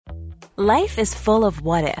Life is full of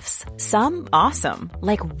what-ifs. Some awesome,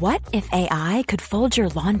 like what if AI could fold your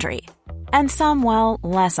laundry? And some, well,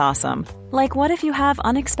 less awesome, like what if you have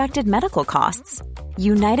unexpected medical costs?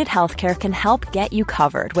 United Healthcare can help get you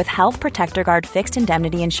covered with Health Protector Guard fixed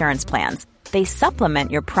indemnity insurance plans. They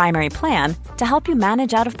supplement your primary plan to help you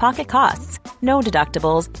manage out-of-pocket costs. No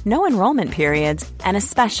deductibles, no enrollment periods, and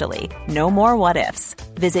especially no more what-ifs.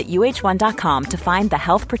 Visit uh1.com to find the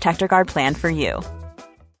Health Protector Guard plan for you.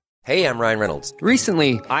 Hey, I'm Ryan Reynolds.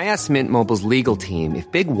 Recently, I asked Mint Mobile's legal team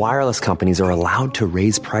if big wireless companies are allowed to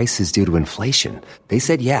raise prices due to inflation. They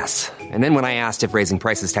said yes. And then when I asked if raising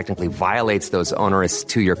prices technically violates those onerous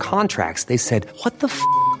two-year contracts, they said, "What the f***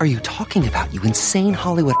 are you talking about, you insane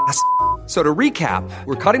Hollywood ass?" So to recap,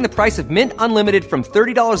 we're cutting the price of Mint Unlimited from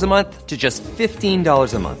 $30 a month to just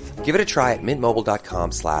 $15 a month. Give it a try at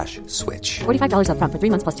mintmobile.com/switch. $45 up front for 3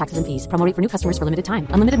 months plus taxes and fees. Promo rate for new customers for limited time.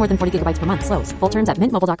 Unlimited more than 40 gigabytes per month. Slows full terms at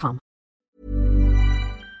mintmobile.com.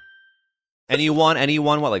 And you won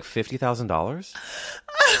what, like $50,000?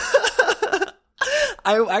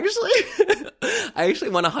 I actually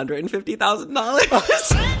won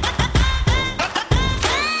 $150,000.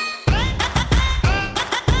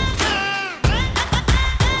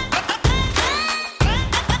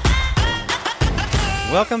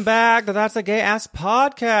 Welcome back to That's a Gay Ass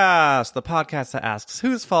Podcast, the podcast that asks,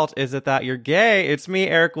 whose fault is it that you're gay? It's me,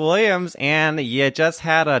 Eric Williams, and you just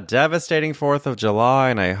had a devastating 4th of July,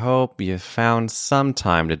 and I hope you found some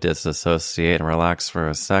time to disassociate and relax for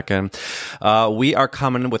a second. We are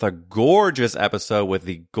coming with a gorgeous episode with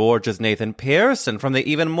the gorgeous Nathan Pearson from the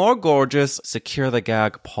even more gorgeous Secure the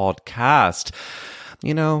Gag podcast.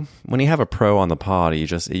 You know, when you have a pro on the pod,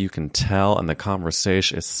 you can tell, and the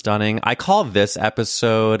conversation is stunning. I call this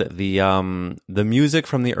episode the music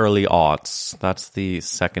from the early aughts. That's the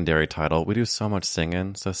secondary title. We do so much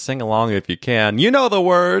singing, so sing along if you can. You know the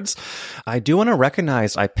words. I do want to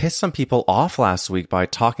recognize I pissed some people off last week by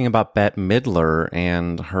talking about Bette Midler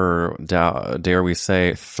and her, dare we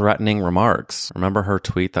say, threatening remarks. Remember her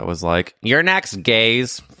tweet that was like, "You're next,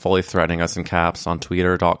 gays," fully threatening us in caps on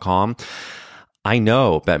twitter.com. I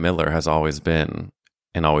know Bette Midler has always been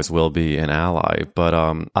and always will be an ally, but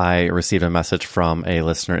I received a message from a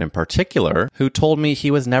listener in particular who told me he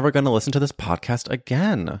was never going to listen to this podcast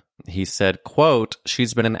again. He said, quote,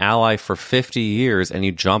 "She's been an ally for 50 years and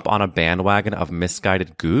you jump on a bandwagon of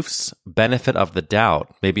misguided goofs? Benefit of the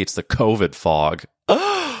doubt. Maybe it's the COVID fog."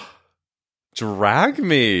 Drag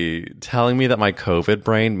me, telling me that my COVID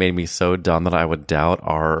brain made me so dumb that I would doubt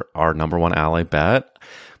our number one ally, Bette.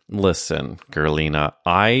 Listen, Gerlina,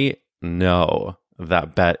 I know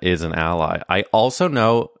that Bette is an ally. I also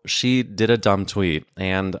know she did a dumb tweet,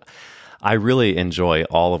 and I really enjoy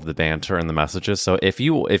all of the banter and the messages. So if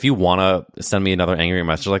you want to send me another angry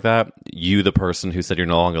message like that, you, the person who said you're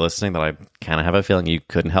no longer listening, that I kind of have a feeling you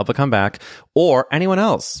couldn't help but come back, or anyone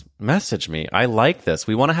else, message me. I like this.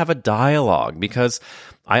 We want to have a dialogue because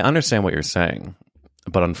I understand what you're saying,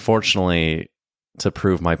 but unfortunately, to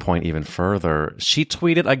prove my point even further, she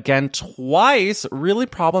tweeted again twice really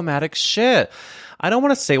problematic shit. I don't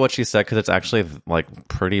want to say what she said because it's actually like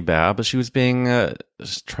pretty bad, but she was being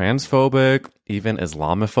transphobic, even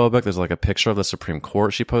Islamophobic. There's like a picture of the Supreme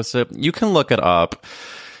Court she posted. You can look it up.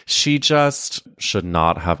 She just should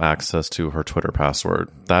not have access to her Twitter password.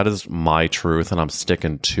 That is my truth, and I'm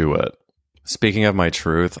sticking to it. Speaking of my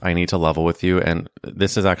truth, I need to level with you, and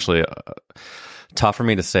this is actually tough for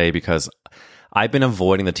me to say because I've been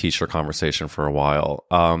avoiding the t-shirt conversation for a while.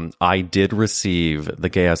 I did receive the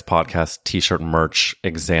Gay Ass Podcast t-shirt merch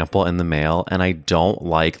example in the mail, and I don't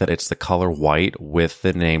like that it's the color white with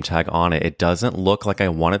the name tag on it. It doesn't look like I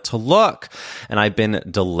want it to look. And I've been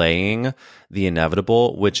delaying the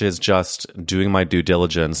inevitable, which is just doing my due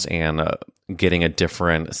diligence and getting a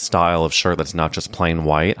different style of shirt that's not just plain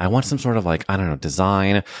white. I want some sort of like, I don't know,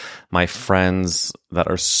 design. My friends that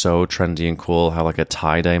are so trendy and cool have like a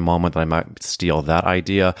tie-dye moment that I might steal that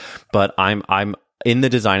idea. But I'm in the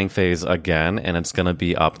designing phase again, and it's going to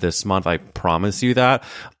be up this month. I promise you that,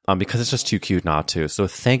 because it's just too cute not to. So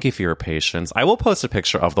thank you for your patience. I will post a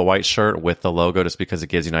picture of the white shirt with the logo just because it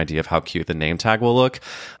gives you an idea of how cute the name tag will look.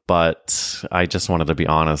 But I just wanted to be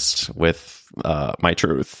honest with my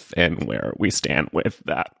truth and where we stand with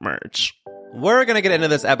that merch. We're going to get into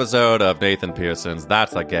this episode of Nathan Pearson's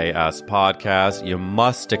That's a Gay Ass Podcast. You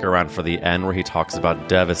must stick around for the end where he talks about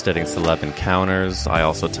devastating celeb encounters. I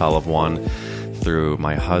also tell of one through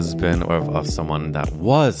my husband or of someone that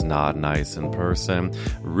was not nice in person.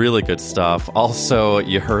 Really good stuff. Also,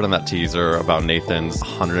 you heard on that teaser about Nathan's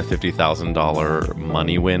 $150,000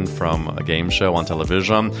 money win from a game show on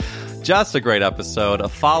television. Just a great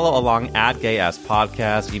episode. Follow along at Gay Ass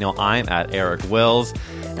Podcast. You know, I'm at Eric Wills.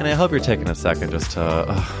 And I hope you're taking a second just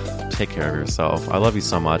to take care of yourself. I love you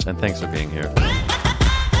so much, and thanks for being here.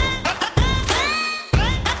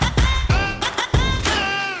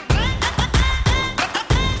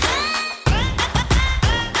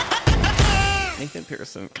 Nathan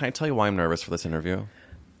Pearson, can I tell you why I'm nervous for this interview?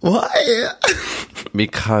 Why?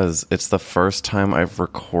 Because it's the first time I've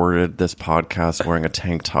recorded this podcast wearing a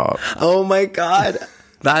tank top. Oh my God.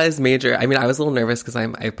 That is major. I mean, I was a little nervous because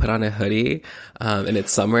I put on a hoodie and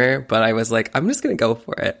it's summer, but I was like, I'm just going to go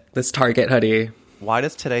for it. This Target hoodie. Why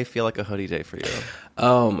does today feel like a hoodie day for you?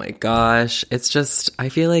 Oh my gosh. It's just, I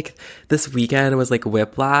feel like this weekend was like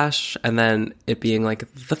whiplash, and then it being like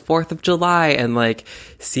the 4th of July and like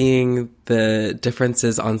seeing the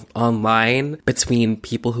differences online between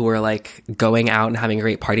people who were like going out and having a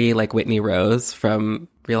great party, like Whitney Rose from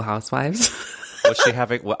Real Housewives. Was she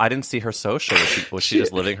having? Well, I didn't see her social. Was she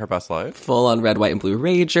just living her best life? Full on red, white, and blue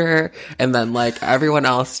rager, and then like everyone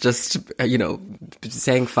else just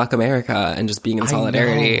saying "fuck America" and just being in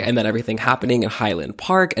solidarity, and then everything happening in Highland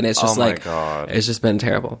Park, and it's just it's just been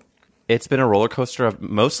terrible. It's been a roller coaster of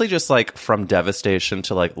mostly just like from devastation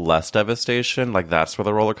to like less devastation. Like that's where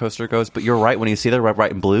the roller coaster goes. But you're right. When you see the red,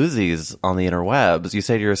 white, and bluesies on the interwebs, you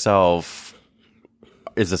say to yourself,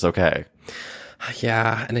 "Is this okay?"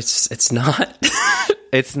 Yeah, and it's not.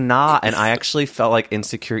 It's not. And I actually felt like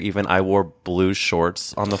insecure even. I wore blue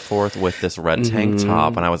shorts on the 4th with this red tank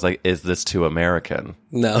top, and I was like, is this too American?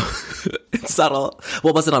 No. It's subtle.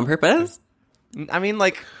 Well, was it on purpose? I mean,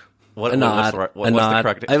 like, what a nod. What's the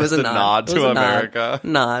correct? It was a nod to America.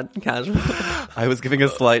 Nod, casual. I was giving a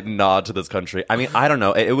slight nod to this country. I mean, I don't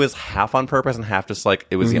know. It was half on purpose and half just like,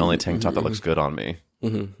 it was the only tank top that looks good on me.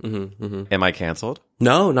 Am I canceled?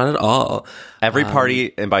 No, not at all. Every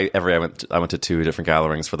party, and by every, I went to 2 different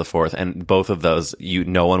gatherings for the 4th, and both of those,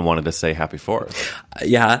 no one wanted to say Happy 4th.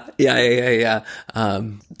 Yeah.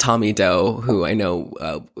 Tommy Doe, who I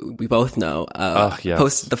know, we both know,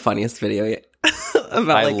 posted the funniest video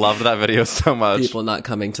about, I loved that video so much. People not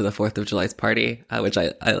coming to the 4th of July's party, which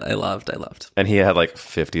I loved. And he had like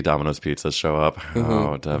 50 Domino's pizzas show up.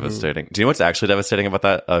 How devastating. Do you know what's actually devastating about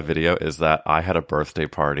that video is that I had a birthday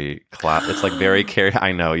party clap. It's like very Carrie.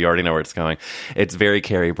 I know, you already know where it's going. It's very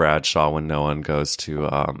Carrie Bradshaw when no one goes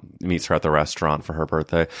to, meets her at the restaurant for her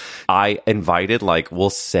birthday. I invited like, we'll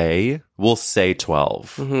say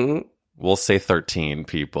 12. We'll say 13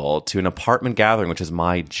 people to an apartment gathering, which is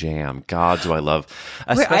my jam. God, do I love.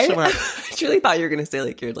 Especially when I truly thought you were going to say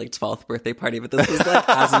like your like 12th birthday party, but this was like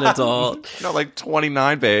as an adult. No, like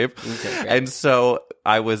 29, babe. Okay, and so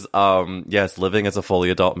I was, living as a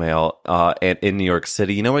fully adult male, and in New York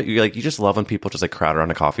City. You know what? You just love when people just like crowd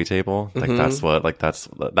around a coffee table. Like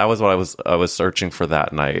that was what I was searching for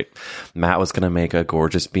that night. Matt was going to make a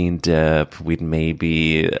gorgeous bean dip. We'd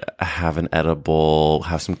maybe have an edible,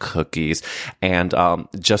 have some cookies. And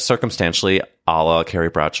just circumstantially, a la Carrie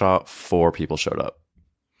Bradshaw, 4 people showed up.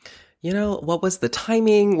 You know, what was the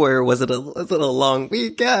timing? Where was it a long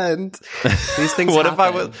weekend? These things what happen. If I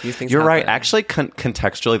was? These things You're happen. right. Actually,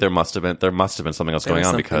 contextually, there must have been something else going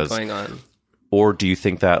on. Or do you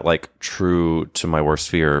think that, like, true to my worst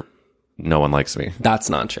fear, no one likes me? That's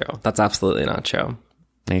not true. That's absolutely not true.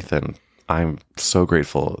 Nathan, I'm so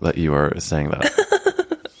grateful that you are saying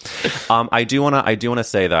that. I do want to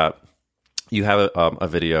say that you have a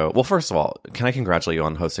video. Well, first of all, can I congratulate you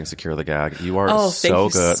on hosting Secure the Gag? You are so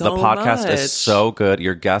good. So the podcast much. is so good.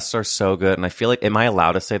 Your guests are so good. And I feel like, am I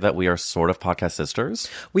allowed to say that we are sort of podcast sisters?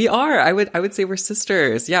 We are. I would say we're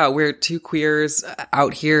sisters. Yeah, we're 2 queers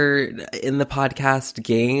out here in the podcast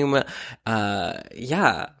game.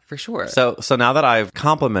 Yeah, for sure. So now that I've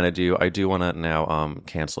complimented you, I do want to now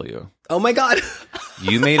cancel you. Oh my God.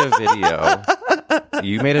 You made a video.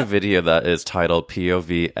 You made a video that is titled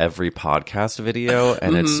POV Every Podcast Video,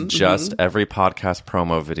 and it's just every podcast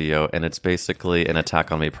promo video, and it's basically an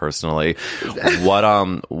attack on me personally.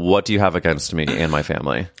 What do you have against me and my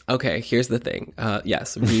family? Okay, here's the thing.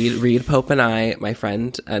 Yes, Reed Pope and I, my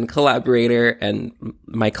friend and collaborator and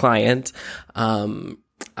my client, I'm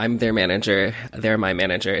their manager. They're my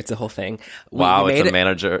manager. It's a whole thing. It's a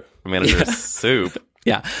manager soup.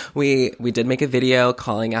 Yeah, we did make a video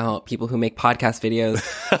calling out people who make podcast videos,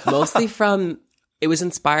 mostly from. It was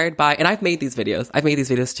inspired by, and I've made these videos. I've made these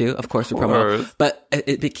videos too, of course, for promo. But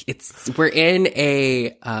it's we're in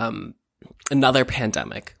another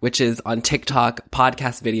pandemic, which is on TikTok,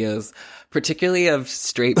 podcast videos, particularly of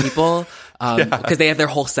straight people, because they have their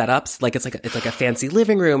whole setups. Like it's like a fancy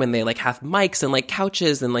living room, and they like have mics and like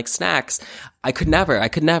couches and like snacks. I could never.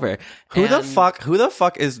 Who the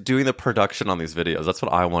fuck is doing the production on these videos? That's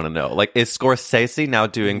what I want to know. Like, is Scorsese now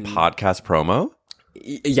doing podcast promo?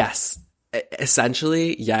 Yes,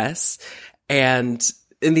 essentially, yes. And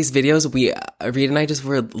in these videos, Reed and I just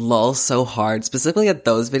were lull so hard, specifically at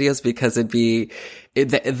those videos, because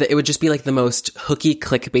it would just be like the most hooky,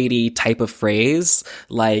 clickbaity type of phrase.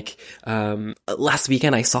 Like, last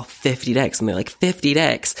weekend I saw 50 dicks, and they're like 50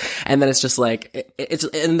 dicks. And then it's just like,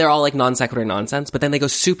 and they're all like non sequitur nonsense, but then they go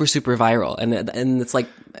super, super viral. And it's like,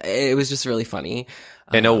 it was just really funny.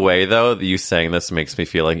 In a way, though, you saying this makes me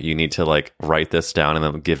feel like you need to like write this down and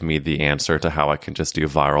then give me the answer to how I can just do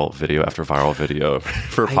viral video after viral video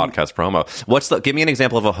for podcast promo. Give me an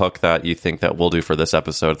example of a hook that you think that we'll do for this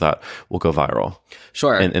episode that will go viral.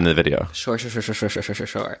 Sure. In the video. Sure.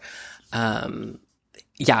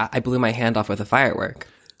 Yeah, I blew my hand off with a firework.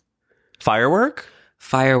 Firework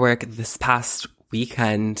This past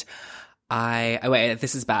weekend. Wait,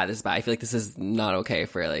 this is bad. I feel like this is not okay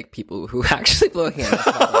for like people who actually blow a hand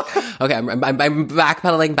off. Okay, I'm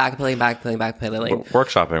backpedaling.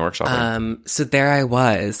 Workshopping. So there I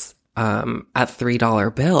was, at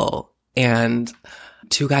 $3 bill, and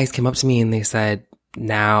two guys came up to me and they said,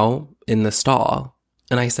 "Now in the stall."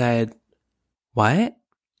 And I said, "What?"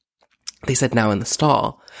 They said, "Now in the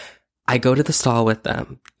stall." I go to the stall with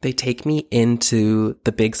them. They take me into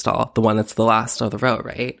the big stall, the one that's the last of the row,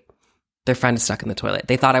 right? Their friend is stuck in the toilet.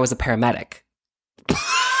 They thought I was a paramedic. Because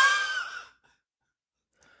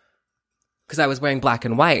I was wearing black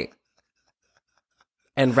and white.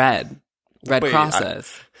 And red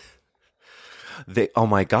crosses. Oh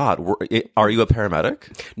my God. Are you a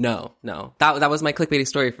paramedic? No. That was my clickbaity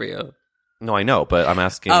story for you. No, I know, but I'm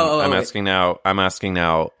asking. I'm asking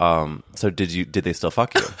now. So did they still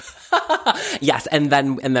fuck you? Yes, and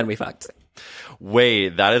then we fucked.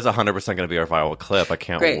 Wait, that is 100% going to be our viral clip. I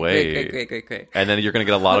can't wait. Great. And then you're going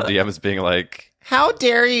to get a lot of DMs being like, "How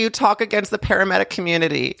dare you talk against the paramedic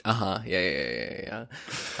community?" Yeah.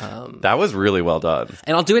 That was really well done.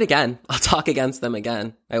 And I'll do it again. I'll talk against them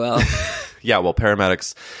again. I will. Yeah, well,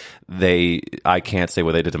 paramedics, I can't say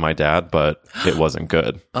what they did to my dad, but it wasn't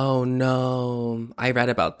good. Oh, no. I read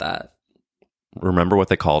about that. Remember what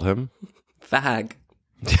they called him? Fag.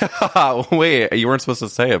 Wait, you weren't supposed to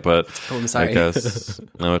say it, but I'm sorry. I guess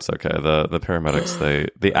no, it's okay. The paramedics,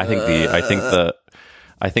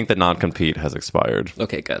 I think the non-compete has expired.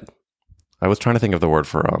 Okay, good. I was trying to think of the word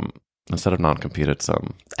for instead of non-compete, it's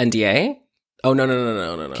NDA. Oh no.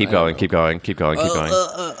 Keep going. Instead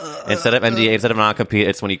of NDA, instead of non-compete,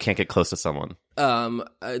 it's when you can't get close to someone.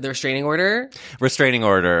 The restraining order. Restraining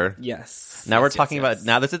order. Yes. Now we're talking about.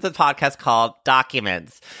 Now this is the podcast called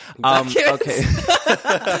Documents. Okay.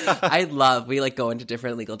 We like go into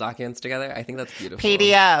different legal documents together. I think that's beautiful.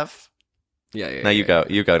 PDF. Yeah. Now you go.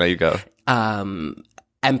 Now you go.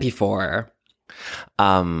 MP4.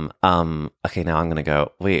 Okay. Now I'm gonna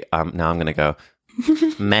go. Wait. Now I'm gonna go.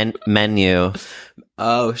 Menu.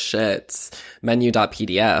 Oh shit.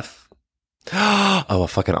 Menu.pdf. Oh, a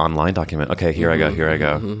fucking online document. Okay, here I go.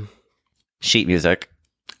 Mm-hmm. Sheet music.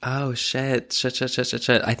 Oh shit.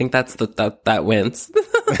 I think that's that wins.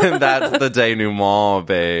 That's the denouement,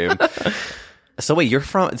 babe. So wait,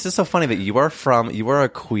 this is so funny that you are a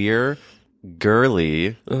queer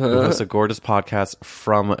girly who hosts a gorgeous podcast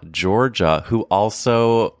from Georgia who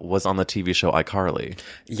also was on the TV show iCarly.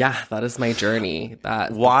 Yeah, that is my journey.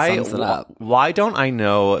 That sums it up. Why don't I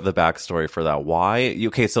know the backstory for that?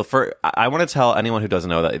 I want to tell anyone who doesn't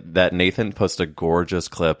know that Nathan posted a gorgeous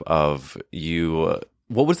clip of you.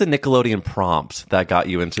 What was the Nickelodeon prompt that got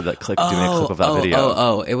you into that doing a clip of that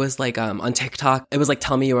video? It was like on TikTok. It was like,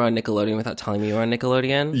 tell me you were on Nickelodeon without telling me you were on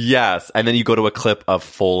Nickelodeon. Yes. And then you go to a clip of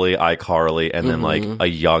fully iCarly and then like a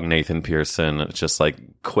young Nathan Pearson, just like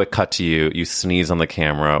quick cut to you. You sneeze on the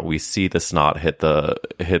camera. We see the snot hit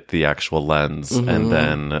the actual lens and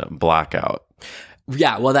then blackout.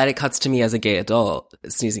 Yeah, well, that it cuts to me as a gay adult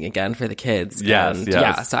sneezing again for the kids. Yes.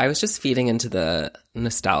 Yeah, so I was just feeding into the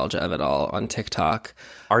nostalgia of it all on TikTok.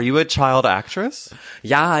 Are you a child actress?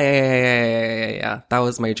 Yeah. That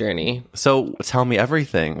was my journey. So tell me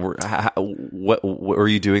everything. What were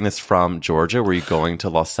you doing this from Georgia? Were you going to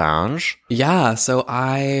Los Angeles? Yeah, so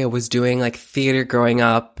I was doing like theater growing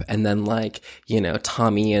up, and then like,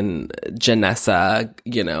 Tommy and Janessa,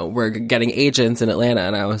 were getting agents in Atlanta,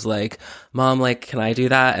 and I was like, Mom, like, can I do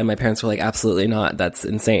that? And my parents were like, absolutely not. That's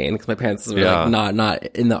insane. Because my parents were like not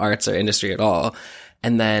in the arts or industry at all.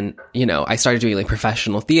 And then, you know, I started doing like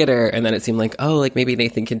professional theater, and then it seemed like, oh, like maybe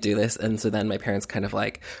Nathan can do this. And so then my parents kind of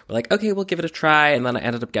like were like, okay, we'll give it a try. And then I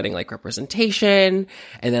ended up getting like representation,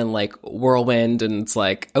 and then like Whirlwind, and it's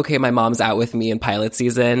like, okay, my mom's out with me in pilot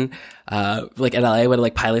season. Like in LA, when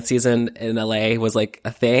like pilot season in LA was like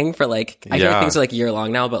a thing for like, I feel like things are like year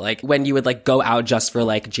long now, but like when you would like go out just for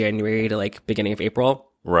like January to like beginning of April.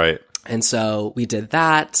 Right. And so we did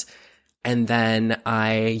that. And then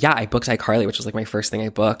I booked iCarly, which was like my first thing I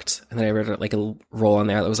booked. And then I wrote like a role on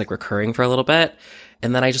there that was like recurring for a little bit.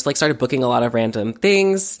 And then I just like started booking a lot of random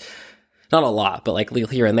things. Not a lot, but like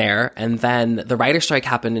here and there. And then the writer's strike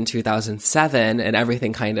happened in 2007, and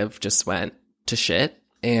everything kind of just went to shit.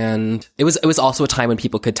 And it was also a time when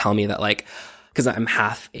people could tell me that like, because I'm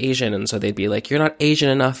half Asian, and so they'd be like, you're not Asian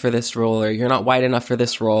enough for this role, or you're not white enough for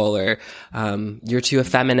this role, or you're too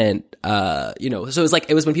effeminate, you know. So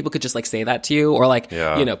it was when people could just like say that to you, or like,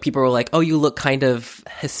 you know, people were like, oh, you look kind of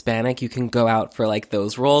Hispanic, you can go out for like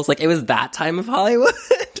those roles. Like it was that time of Hollywood.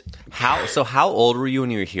 How old were you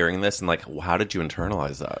when you were hearing this, and like how did you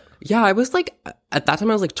internalize that? Yeah, I was like, at that time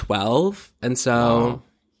I was like 12, and so... Wow.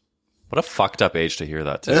 What a fucked up age to hear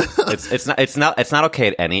that too. It's not okay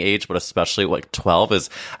at any age, but especially like 12 is.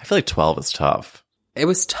 I feel like 12 is tough. It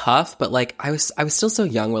was tough, but like I was still so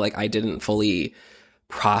young where like I didn't fully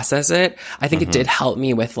process it. I think it did help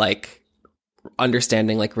me with like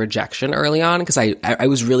understanding like rejection early on, because I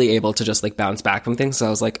was really able to just like bounce back from things. So I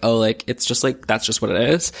was like, oh, like it's just like that's just what it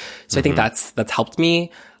is. So I think that's helped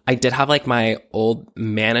me. I did have like my old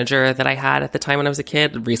manager that I had at the time when I was a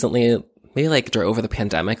kid recently. Maybe like over the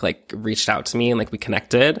pandemic, like reached out to me, and like we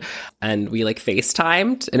connected, and we like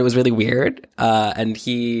FaceTimed, and it was really weird. And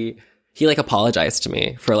he like apologized to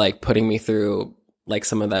me for like putting me through like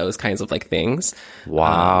some of those kinds of like things.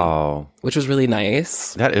 Wow. Which was really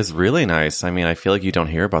nice. That is really nice. I mean, I feel like you don't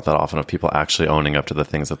hear about that often, of people actually owning up to the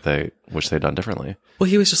things that they wish they'd done differently. Well,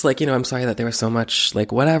 he was just like, you know, I'm sorry that there was so much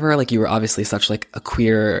like whatever, like you were obviously such like a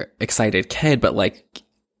queer, excited kid, but like,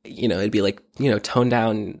 you know, it'd be like, you know, tone it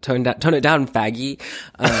down, faggy.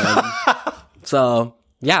 So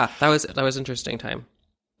yeah, that was interesting time.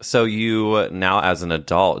 So you now as an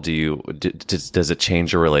adult, does it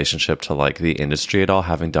change your relationship to like the industry at all,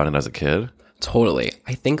 having done it as a kid? Totally.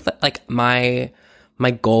 I think that like my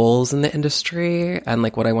goals in the industry and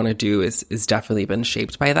like what I want to do is definitely been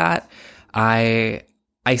shaped by that. I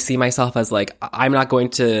see myself as like, I'm not going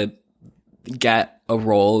to get a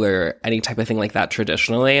role or any type of thing like that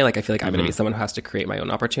traditionally. Like I feel like I'm going to be someone who has to create my own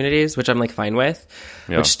opportunities, which I'm like fine with,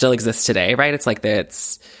 which still exists today, right? It's like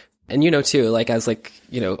that's, and you know too, like as like,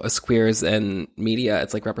 you know, as queers and media,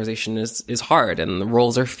 it's like representation is hard and the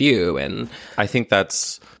roles are few. And I think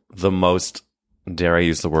that's the most, dare I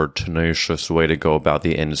use the word, tenacious way to go about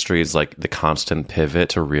the industry, is like the constant pivot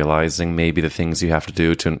to realizing maybe the things you have to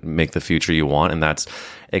do to make the future you want. And that's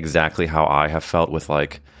exactly how I have felt with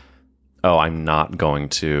like, oh, I'm not going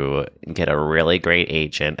to get a really great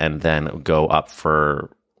agent and then go up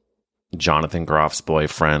for Jonathan Groff's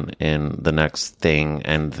boyfriend in the next thing,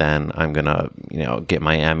 and then I'm going to, you know, get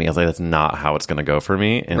my Emmy. I was like, that's not how it's going to go for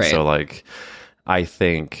me. And so like, I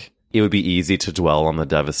think it would be easy to dwell on the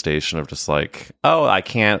devastation of just like, oh, I'm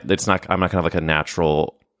not going to have like a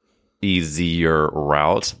natural, easier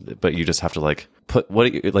route, but you just have to like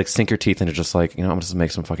sink your teeth into just like, you know, I'm just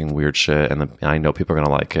make some fucking weird shit, and I know people are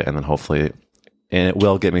gonna like it, and then hopefully, and it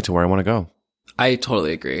will get me to where I want to go. I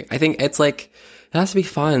totally agree. I think it's like it has to be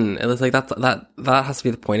fun. It's like that has to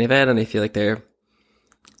be the point of it, and I feel like that's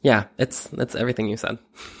everything you said.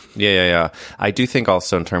 Yeah. I do think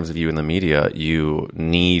also in terms of you in the media, you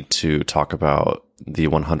need to talk about the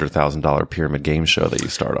 $100,000 pyramid game show that you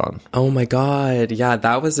starred on. Oh my God. Yeah,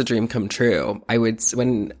 that was a dream come true. I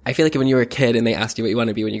feel like when you were a kid and they asked you what you want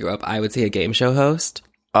to be when you grow up, I would say a game show host.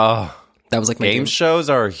 Oh, that was like my game dream. shows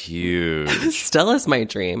are huge. Still is my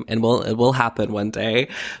dream, and it will happen one day.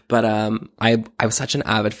 But I was such an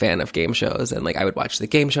avid fan of game shows, and like I would watch the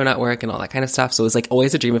Game Show Network and all that kind of stuff. So it was like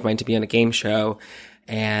always a dream of mine to be on a game show.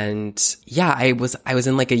 And yeah, I was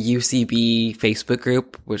in like a UCB Facebook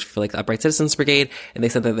group, which for like the Upright Citizens Brigade, and they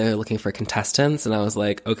said that they're looking for contestants, and I was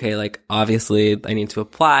like, okay, like obviously I need to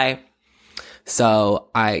apply. So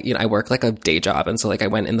I work like a day job. And so like I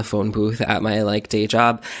went in the phone booth at my like day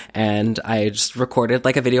job, and I just recorded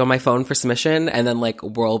like a video on my phone for submission. And then like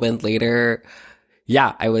whirlwind later,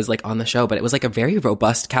 yeah, I was like on the show, but it was like a very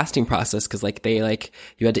robust casting process. Cause like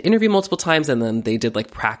you had to interview multiple times, and then they did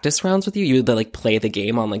like practice rounds with you. You would like play the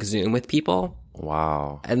game on like Zoom with people.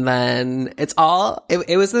 Wow. And then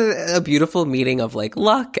it was a beautiful meeting of like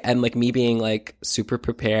luck and like me being like super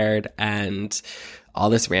prepared and all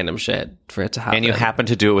this random shit for it to happen. And you happened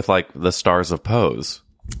to do it with like the stars of Pose.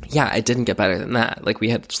 Yeah, it didn't get better than that. Like we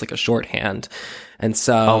had just like a shorthand. And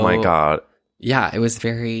so Oh my God. Yeah, it was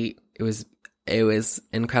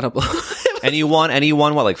incredible. And you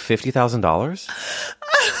won what, like $50,000?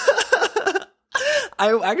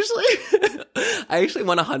 I actually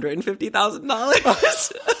won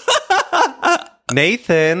 $150,000.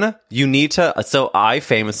 Nathan, you need to. So I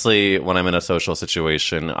famously, when I'm in a social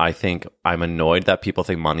situation, I think I'm annoyed that people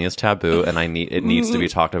think money is taboo, and it needs to be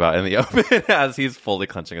talked about in the open. As he's fully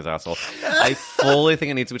clenching his asshole, I fully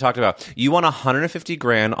think it needs to be talked about. You won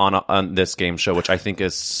 $150,000 on this game show, which I think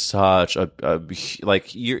is such a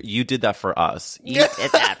like you did that for us. You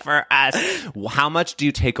did that for us. How much do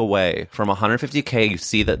you take away from $150K? You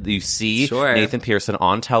see Sure. Nathan Pearson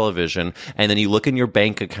on television, and then you look in your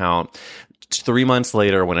bank account. 3 months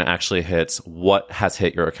later, when it actually hits, what has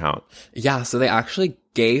hit your account? Yeah, so they actually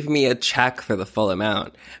gave me a check for the full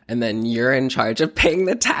amount, and then you're in charge of paying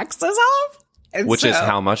the taxes off. And Which is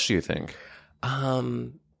how much do you think?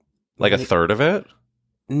 Like a third of it?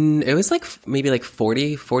 It was like maybe like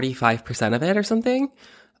 45% of it or something.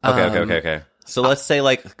 Okay. So let's say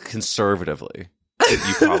like conservatively,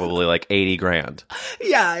 you probably like $80,000.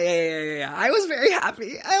 Yeah. I was very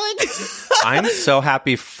happy. I'm so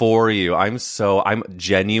happy for you. I'm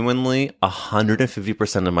genuinely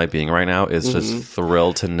 150% of my being right now is just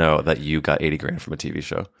thrilled to know that you got $80,000 from a TV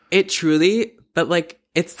show. But like,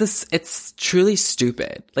 it's truly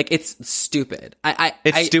stupid. Like, it's stupid.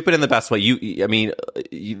 It's stupid in the best way.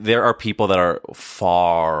 There are people that are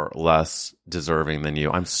far less deserving than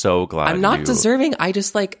you. I'm so glad. I'm not deserving. I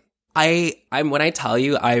just like, when I tell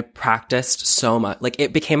you I practiced so much, like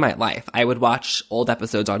it became my life. I would watch old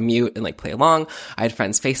episodes on mute and like play along. I had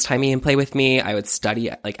friends FaceTime me and play with me. I would study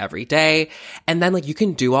like every day. And then like you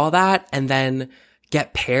can do all that and then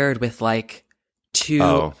get paired with like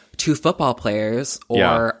two football players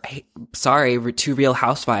or two Real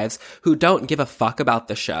Housewives who don't give a fuck about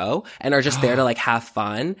the show and are just there to like have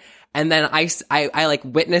fun. And then I like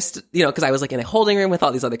witnessed, cause I was like in a holding room with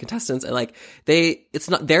all these other contestants and like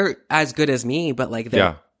they're as good as me, but like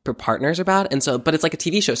their partners are bad. And so, but it's like a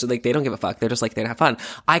TV show. So like they don't give a fuck. They're just like there to have fun.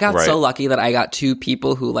 I got so lucky that I got two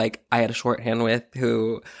people who like I had a shorthand with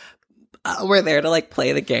who were there to like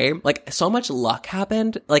play the game. Like so much luck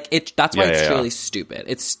happened. Like that's why it's truly stupid.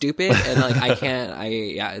 It's stupid. And like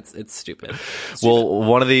it's stupid. Well,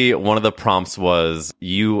 one of the prompts was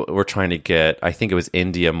you were trying to get, I think it was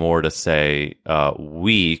India Moore to say,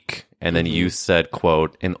 weak. And then you said,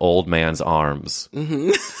 quote, an old man's arms.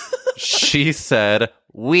 Mm-hmm. She said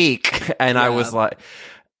weak. And I was like,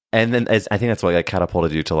 and then I think that's what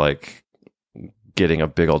catapulted you to like getting a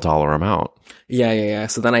big old dollar amount. Yeah.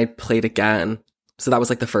 So then I played again. So that was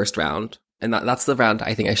like the first round. And that's the round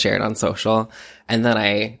I think I shared on social. And then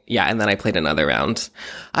I played another round.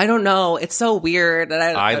 I don't know. It's so weird. And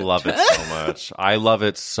I love it so much. I love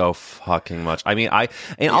it so fucking much. I mean,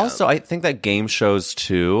 also I think that game shows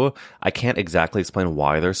too, I can't exactly explain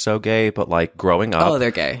why they're so gay, but like growing up. Oh,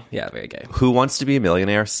 they're gay. Yeah, very gay. Who Wants to Be a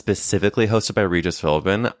Millionaire, specifically hosted by Regis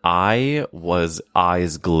Philbin, I was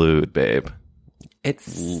eyes glued, babe.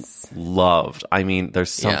 It's loved. I mean,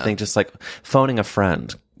 there's something just like phoning a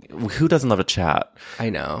friend. Who doesn't love a chat?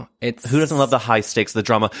 I know. Who doesn't love the high stakes, the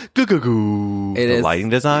drama, the lighting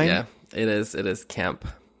design? Yeah, it is camp.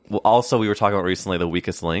 Well, also we were talking about recently the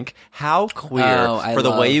weakest link. How queer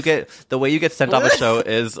the way you get sent off the show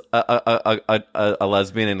is a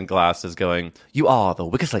lesbian in glasses going, "You are the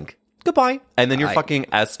weakest link. Goodbye," and then you're fucking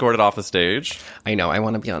escorted off the stage. I know. I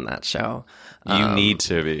want to be on that show. You need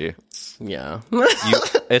to be. Yeah.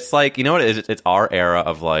 It's like, you know what it is? It's our era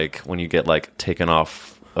of like when you get like taken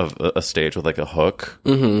off of a stage with like a hook.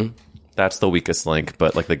 Mm-hmm. That's the weakest link,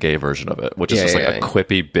 but like the gay version of it, which is just like a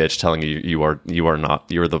quippy bitch telling you you're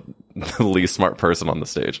the least smart person on the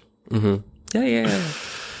stage. Mm-hmm.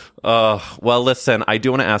 Yeah. Well, listen, I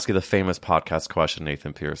do want to ask you the famous podcast question,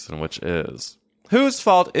 Nathan Pearson, which is, whose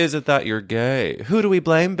fault is it that you're gay? Who do we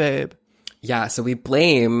blame, babe? Yeah, so we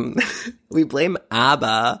blame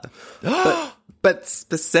ABBA, but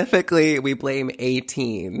specifically we blame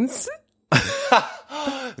 18s.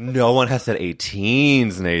 No one has said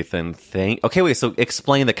 18s, Nathan. Okay, wait, so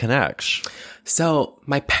explain the connection. So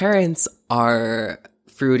my parents are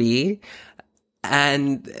fruity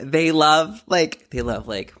and they love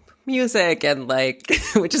music and like,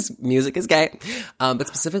 which is music is gay. But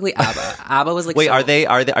specifically ABBA. ABBA was like, Wait,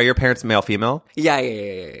 so, are your parents male, female?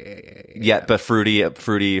 Yeah. But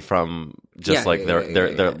fruity from just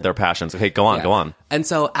their passions. Okay, go on. And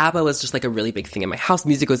so ABBA was just like a really big thing in my house.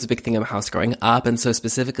 Music was a big thing in my house growing up. And so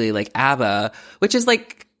specifically like ABBA, which is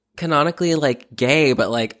like canonically like gay,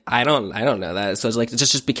 but like I don't know that. So it's like it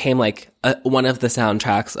just became like one of the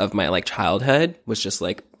soundtracks of my like childhood was just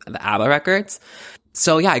like the ABBA records.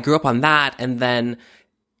 So yeah, I grew up on that, and then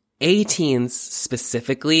A-Teens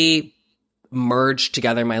specifically merged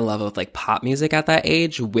together my love of like pop music at that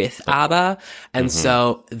age with ABBA. And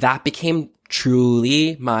so that became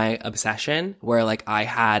truly my obsession, where like I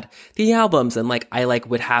had the albums and like I like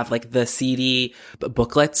would have like the CD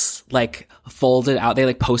booklets like folded out. They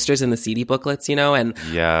like posters in the CD booklets, you know, and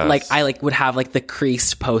like I like would have like the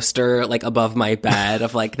creased poster like above my bed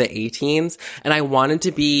of like the A-Teens, and I wanted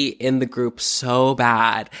to be in the group so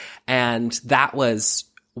bad, and that was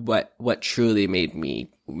what truly made me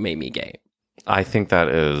gay. I think that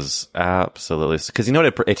is absolutely, because you know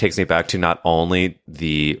what it takes me back to, not only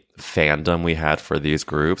the fandom we had for these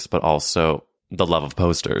groups, but also the love of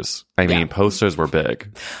posters. I mean, posters were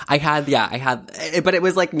big. I had, but it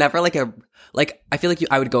was like never like I feel like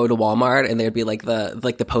I would go to Walmart and there'd be like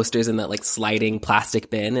the posters in that like sliding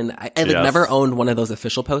plastic bin, and I like never owned one of those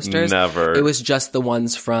official posters. Never. It was just the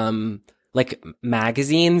ones from like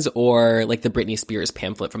magazines or like the Britney Spears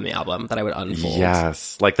pamphlet from the album that I would unfold.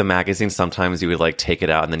 Yes. Like the magazine, sometimes you would like take it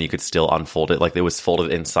out and then you could still unfold it. Like it was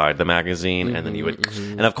folded inside the magazine, and then you would,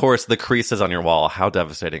 and of course the creases on your wall. How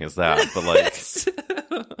devastating is that? But like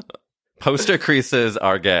poster creases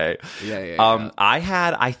are gay. Yeah.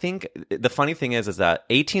 I think the funny thing is that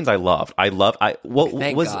A-Teens I loved. Thank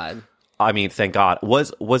God. I mean, thank God.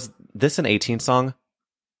 Was this an 18 song?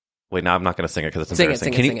 Wait, now I'm not going to sing it because it's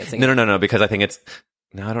embarrassing. Sing it. No, because I think it's...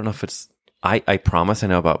 No, I don't know if it's... I promise I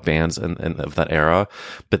know about bands and of that era,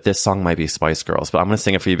 but this song might be Spice Girls. But I'm going to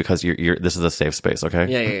sing it for you because you're this is a safe space, okay?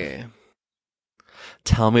 Yeah.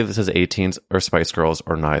 Tell me if this is 18s or Spice Girls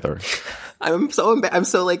or neither. I'm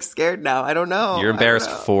so like scared now. I don't know. You're embarrassed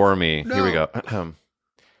for me. No. Here we go.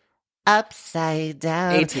 Upside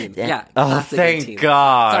down. 18. Yeah. Oh, thank 18.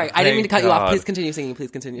 God. Sorry, I didn't mean to cut you off. Please continue singing.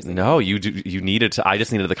 No, you needed to. I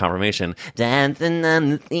just needed the confirmation. Dancing on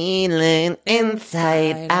the ceiling,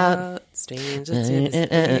 inside out. Strangers to this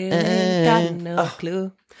feeling, got no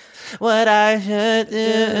clue. What I should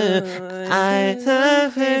do. I'm so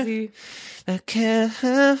crazy. I can't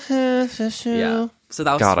have you. Yeah. So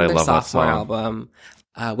that was God, from I their love that sophomore song. album.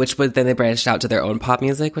 Which was then they branched out to their own pop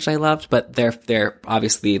music, which I loved. But their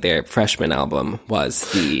obviously their freshman album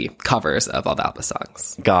was the covers of all the ABBA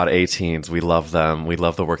songs. God, A-Teens, we love them. We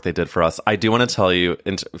love the work they did for us. I do want to tell you,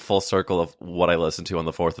 in full circle of what I listened to on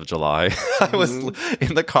the 4th of July. I was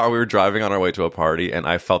in the car. We were driving on our way to a party, and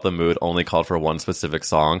I felt the mood only called for one specific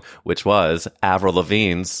song, which was Avril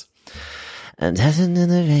Lavigne's I'm dancing in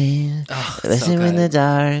the rain, listening so in the good.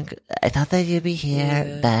 dark. I thought that you'd be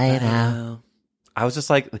here by now. I was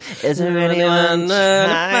just like, Is there anyone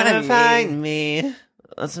trying to find me?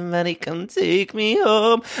 Will somebody come take me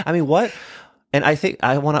home? I mean, what? And I think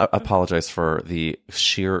I want to apologize for the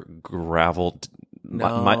sheer gravel.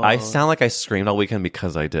 I sound like I screamed all weekend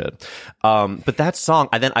because I did. But that song,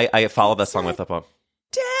 and then I followed that song with a oh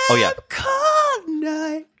yeah, cold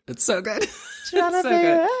night. It's so good. It's so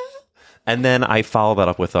good. And then I followed that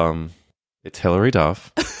up with it's Hilary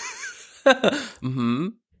Duff.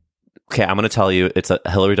 Okay, I'm gonna tell you, it's a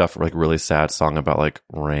Hilary Duff like really sad song about like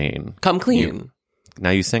rain. Come clean.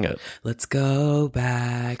 Now you sing it. Let's go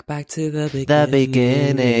back to the beginning. The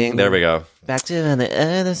beginning. There we go. Back to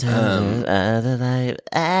the other side of the life.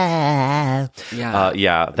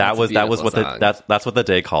 That was what song. that's what the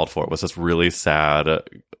day called for. It was just really sad,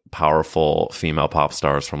 powerful female pop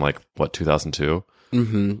stars from like 2002.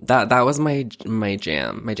 That was my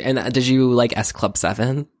jam. And did you like S Club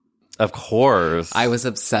 7? Of course. I was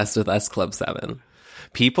obsessed with S Club 7.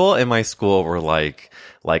 People in my school were like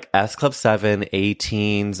S Club 7,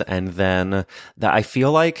 A-Teens, and then that I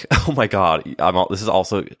feel like, oh my God, this is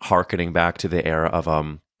also hearkening back to the era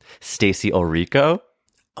of Stacey Orico.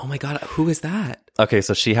 Oh my God, who is that? Okay,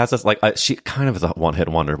 so she has this she kind of is a one-hit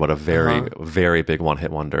wonder, but a very, very big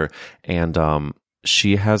one-hit wonder. And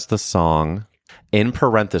she has the song, in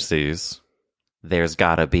parentheses, there's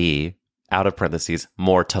gotta be, out of parentheses,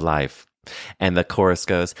 more to life. And the chorus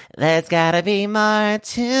goes, There's gotta be more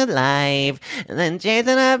to life than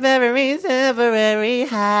chasing up every temporary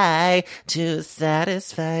high to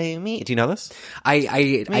satisfy me. do you know this?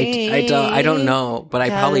 I don't know, but I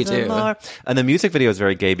probably do. And the music video is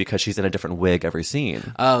very gay because she's in a different wig every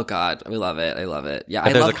scene. Oh God, we love it. I love it. Yeah,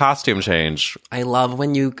 There's a costume change. I love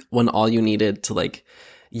when all you needed to like,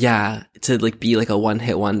 yeah, to like be like a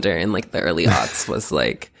one-hit wonder in like the early aughts was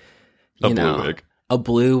like, you know, blue wig. A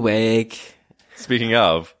blue wig. Speaking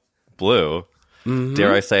of blue,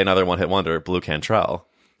 dare I say another one-hit wonder, Blue Cantrell.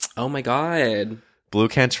 Oh my God. Blue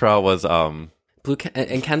Cantrell was and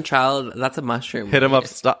Cantrell, that's a mushroom. hit him up.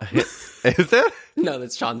 Is it? No,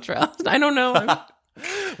 that's Chantrell. I don't know.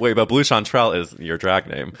 Wait, but Blue Chantrell is your drag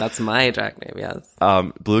name. That's my drag name, yes.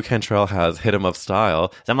 Blue Cantrell has Hit 'em Up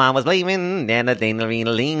Style. Someone was blaming, blaming.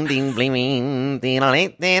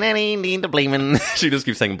 She just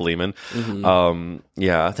keeps saying bleemin'.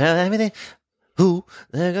 Yeah. Tell everything. Who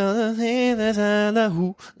they're gonna say that's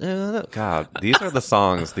who. God, these are the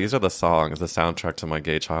songs. These are the songs, the soundtrack to my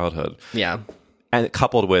gay childhood. Yeah. And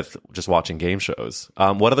coupled with just watching game shows.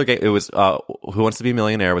 What other game? It was Who Wants to Be a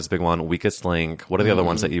Millionaire was a big one. Weakest Link. What are the other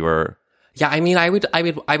ones that you were? Yeah, I mean, I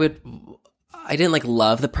didn't like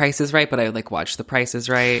love The Price is Right, but I would like watch The Price is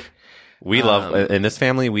Right. We love in this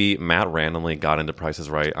family. Matt randomly got into Price is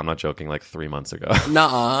Right. I'm not joking. Like 3 months ago.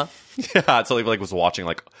 Nuh-uh. Yeah, so he like was watching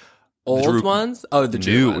like old ones. Oh, the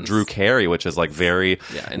new ones. Drew Carey, which is like very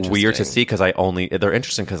weird to see because they're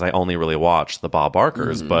interesting because I only really watch the Bob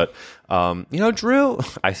Barkers, but you know, Drew.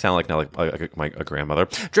 I sound like now like a grandmother.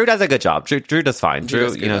 Drew does a good job. Drew does fine.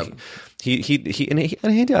 Drew, you know, he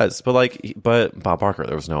does, but Bob Barker,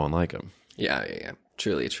 there was no one like him. Yeah.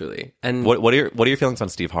 Truly. And what are your feelings on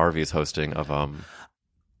Steve Harvey's hosting of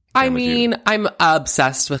I mean, I'm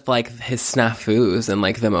obsessed with like his snafus and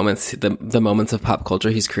like the moments of pop culture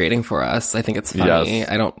he's creating for us. I think it's funny. Yes.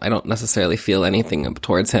 I don't necessarily feel anything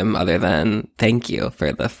towards him other than thank you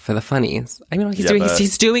for the funnies. I mean,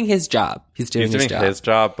 he's doing his job. He's doing his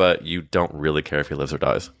job, but you don't really care if he lives or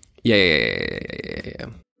dies. Yeah.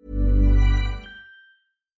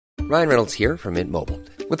 Ryan Reynolds here from Mint Mobile.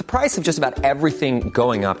 With the price of just about everything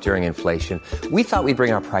going up during inflation, we thought we'd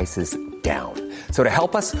bring our prices down. So to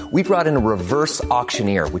help us, we brought in a reverse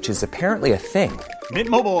auctioneer, which is apparently a thing. Mint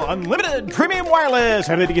Mobile Unlimited Premium Wireless.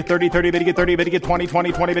 How to get 30, 30, bit to get 30, bit to get 20,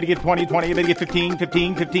 20, 20, bit to get 20, 20, bit to get 15,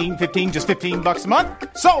 15, 15, 15, just $15 a month?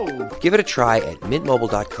 Sold! Give it a try at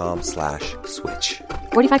mintmobile.com/switch.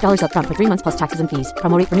 $45 up front for 3 months plus taxes and fees.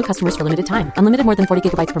 Promo rate for new customers for limited time. Unlimited more than 40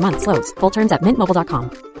 gigabytes per month. Slows full terms at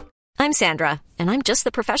mintmobile.com. I'm Sandra, and I'm just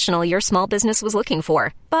the professional your small business was looking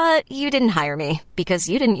for. But you didn't hire me because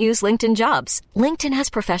you didn't use LinkedIn Jobs. LinkedIn has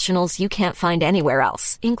professionals you can't find anywhere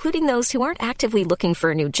else, including those who aren't actively looking for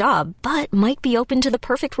a new job, but might be open to the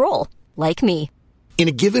perfect role, like me. In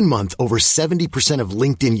a given month, over 70% of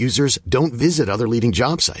LinkedIn users don't visit other leading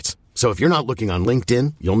job sites. So if you're not looking on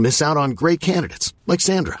LinkedIn, you'll miss out on great candidates like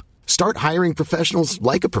Sandra. Start hiring professionals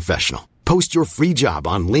like a professional. Post your free job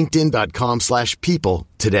on linkedin.com/people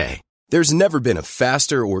today. There's never been a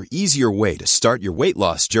faster or easier way to start your weight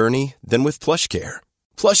loss journey than with PlushCare.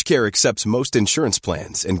 PlushCare accepts most insurance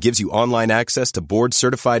plans and gives you online access to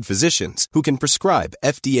board-certified physicians who can prescribe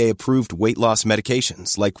FDA-approved weight loss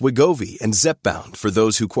medications like Wegovy and Zepbound for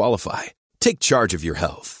those who qualify. Take charge of your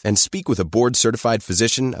health and speak with a board-certified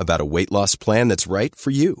physician about a weight loss plan that's right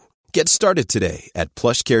for you. Get started today at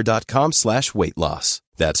plushcare.com/weight-loss.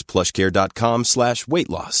 That's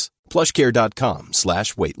plushcare.com/weight-loss.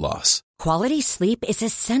 plushcare.com/weight-loss. Quality sleep is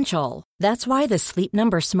essential. That's why the Sleep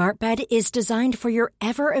Number Smart Bed is designed for your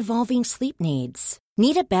ever-evolving sleep needs.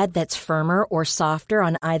 Need a bed that's firmer or softer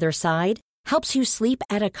on either side? Helps you sleep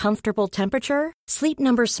at a comfortable temperature? Sleep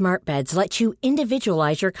Number Smart Beds let you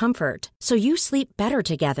individualize your comfort, so you sleep better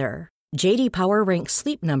together. J.D. Power ranks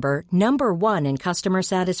Sleep Number number 1 in customer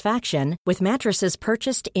satisfaction with mattresses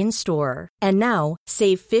purchased in-store. And now,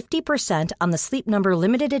 save 50% on the Sleep Number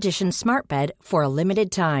Limited Edition Smart Bed for a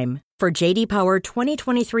limited time. For J.D. Power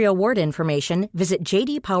 2023 award information, visit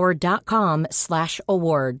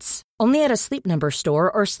jdpower.com/awards. Only at a Sleep Number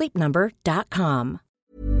store or sleepnumber.com.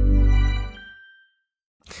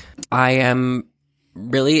 I am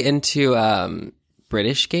really into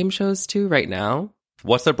British game shows too right now.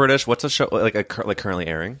 What's a show like currently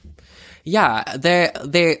airing? Yeah, they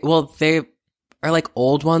are like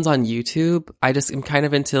old ones on YouTube. I just am kind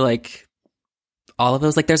of into like all of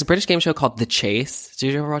those. Like, there's a British game show called The Chase.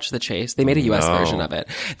 Did you ever watch The Chase? They made a US version of it.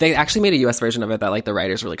 They actually made a US version of it that like the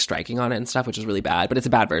writers were like striking on it and stuff, which is really bad, but it's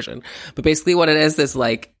a bad version. But basically what it is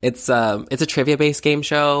like, it's a trivia based game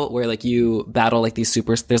show where like you battle like these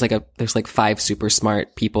there's like 5 super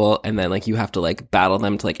smart people, and then like you have to like battle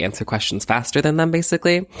them to like answer questions faster than them,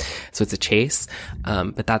 basically. So it's a chase.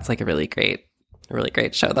 But that's like a really great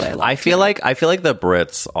show that I love. I feel like the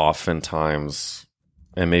Brits oftentimes,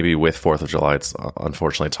 and maybe with 4th of July, it's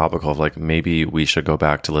unfortunately topical of like, maybe we should go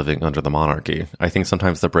back to living under the monarchy. I think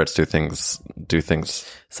sometimes the Brits do things.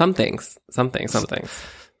 Some things.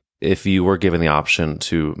 If you were given the option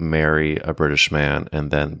to marry a British man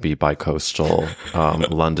and then be bi-coastal,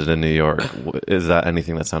 London and New York, is that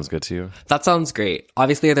anything that sounds good to you? That sounds great.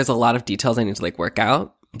 Obviously, there's a lot of details I need to like work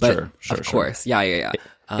out, but of course. Yeah.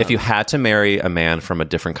 If you had to marry a man from a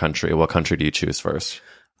different country, what country do you choose first?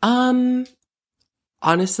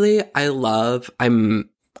 Honestly, what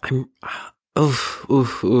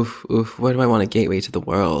do I want? A gateway to the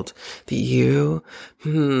world? The EU?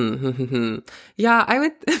 Yeah, I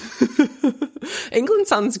would. England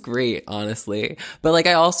sounds great, honestly. But like,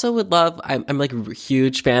 I also would love, I'm like a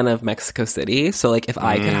huge fan of Mexico City. So like, if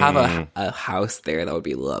I could have a house there, that would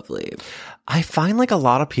be lovely. I find like a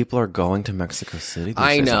lot of people are going to Mexico City.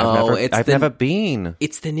 I know. I've never been.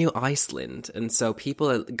 It's the new Iceland. And so people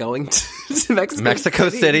are going to Mexico Mexico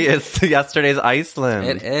City is yesterday's Iceland.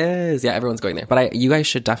 It is. Yeah, everyone's going there. But you guys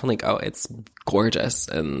should definitely go. It's gorgeous.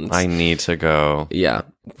 And I need to go. Yeah.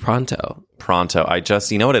 Pronto. I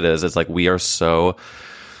just, you know what it is? It's like we are so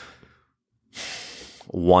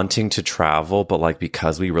wanting to travel, but like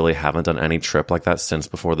because we really haven't done any trip like that since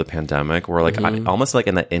before the pandemic, we're like almost like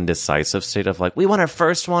in the indecisive state of like, we want our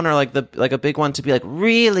first one or like a big one to be like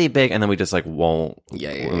really big, and then we just like won't.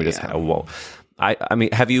 Won't. I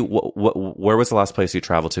mean, have you? Where was the last place you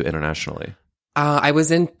traveled to internationally? I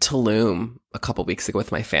was in Tulum a couple weeks ago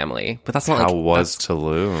with my family, but that's not How was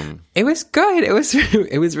Tulum? It was good. It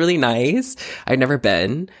was really nice. I'd never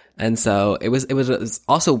been. And so it was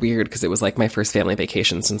also weird because it was like my first family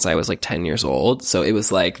vacation since I was like 10 years old. So it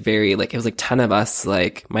was like it was like 10 of us,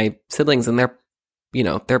 like my siblings and their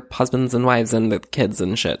husbands and wives and the kids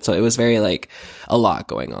and shit. So it was very like a lot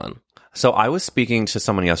going on. So I was speaking to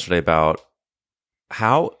someone yesterday about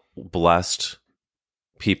how blessed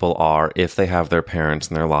people are if they have their parents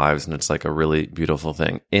in their lives, and it's like a really beautiful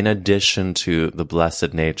thing. In addition to the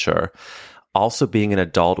blessed nature, also being an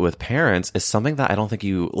adult with parents is something that I don't think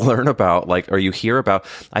you learn about, like, or you hear about.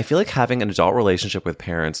 I feel like having an adult relationship with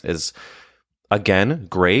parents is, again,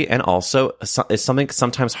 great, and also is something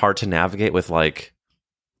sometimes hard to navigate with, like,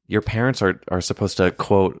 your parents are supposed to,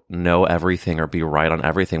 quote, know everything or be right on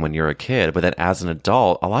everything when you're a kid. But then as an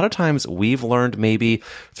adult, a lot of times we've learned maybe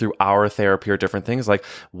through our therapy or different things, like,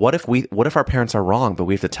 what if our parents are wrong, but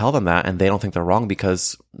we have to tell them that and they don't think they're wrong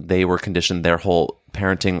because they were conditioned their whole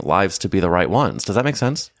parenting lives to be the right ones. Does that make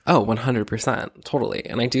sense? Oh, 100%. Totally.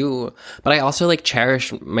 And I do, but I also like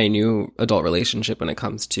cherish my new adult relationship when it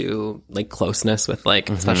comes to like closeness with like,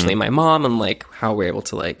 especially my mom, and like how we're able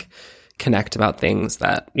to like connect about things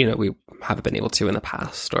that, you know, we haven't been able to in the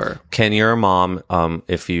past. Or can your mom,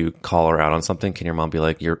 if you call her out on something, can your mom be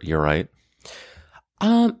like, you're right?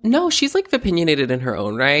 No, she's like opinionated in her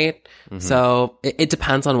own right. So it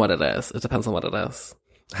depends on what it is.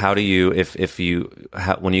 How do you,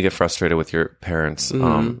 when you get frustrated with your parents,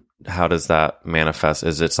 how does that manifest?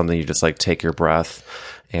 Is it something you just like take your breath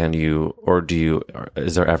and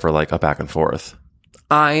is there ever like a back and forth?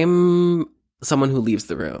 I'm someone who leaves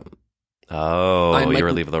the room. Oh, you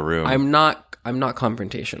leave the room. I'm not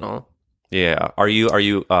confrontational. Yeah. Are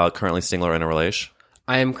you currently single or in a relation?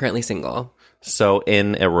 I am currently single. So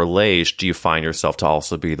in a relation, do you find yourself to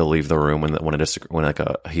also be the leave the room when like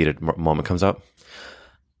a heated moment comes up?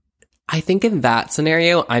 I think in that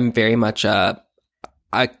scenario, I'm very much I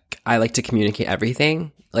like to communicate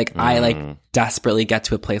everything. Like I like desperately get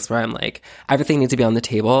to a place where I'm like, everything needs to be on the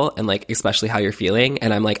table, and like especially how you're feeling,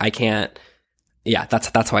 and I'm like, I can't. Yeah,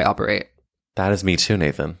 that's how I operate. That is me too,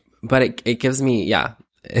 Nathan. But it gives me, yeah.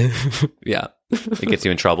 Yeah. It gets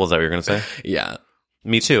you in trouble, is that what you're going to say? Yeah.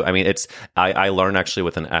 Me too. I mean, I learned actually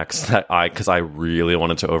with an ex that because I really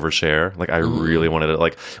wanted to overshare. Like, I really wanted to,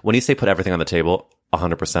 like, when you say put everything on the table,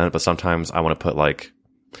 100%, but sometimes I want to put, like,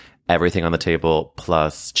 everything on the table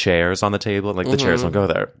plus chairs on the table. Like, the chairs don't go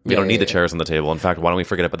there. We don't need the chairs on the table. In fact, why don't we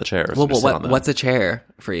forget about the chairs? Well, what's a chair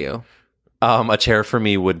for you? A chair for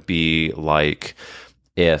me would be, like,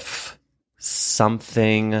 if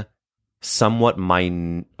something somewhat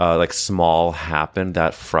like small happened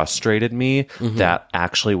that frustrated me, that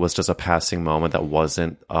actually was just a passing moment that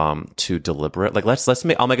wasn't too deliberate. Like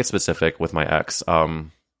I'll make it specific with my ex.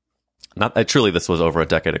 Not truly, this was over a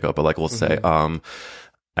decade ago, but like we'll say,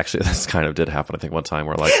 actually, this kind of did happen. I think one time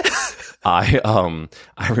where like I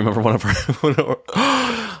remember one of our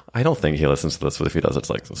I don't think he listens to this, but if he does, it's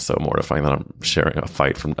like so mortifying that I'm sharing a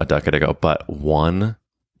fight from a decade ago. But one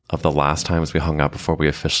of the last times we hung out before we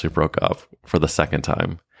officially broke up for the second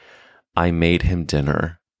time, I made him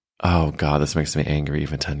dinner. Oh God, this makes me angry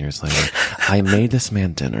even 10 years later. I made this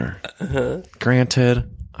man dinner. Granted,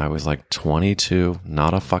 I was like 22,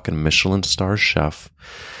 not a fucking Michelin star chef.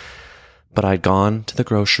 But I'd gone to the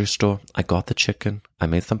grocery store. I got the chicken. I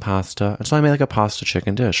made some pasta. And so I made like a pasta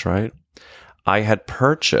chicken dish, right? I had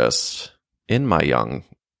purchased in my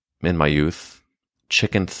youth,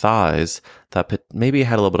 chicken thighs that maybe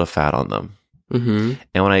had a little bit of fat on them. And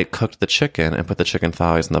when I cooked the chicken and put the chicken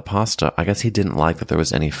thighs in the pasta, I guess he didn't like that there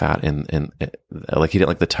was any fat in like he didn't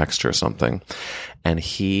like the texture or something. And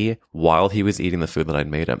while he was eating the food that I'd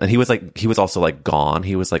made him, and he was also like gone.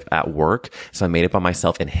 He was like at work. So I made it by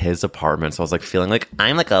myself in his apartment. So I was like feeling like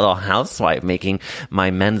I'm like a little housewife making my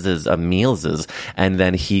men's meals. And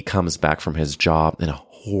then he comes back from his job in a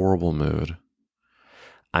horrible mood.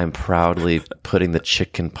 I'm proudly putting the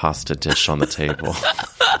chicken pasta dish on the table.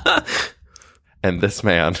 And this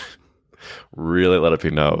man really let it be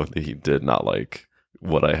known that he did not like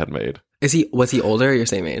what I had made. Was he older or your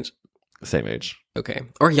same age? Same age. Okay.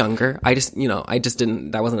 Or younger. I just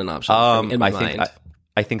didn't, that wasn't an option in my mind.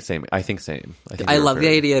 I think same. I love the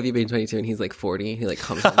idea of you being 22 and he's like 40. He like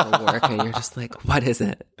comes home from work and you're just like, what is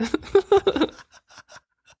it?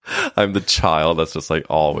 I'm the child that's just like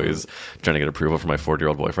always trying to get approval from my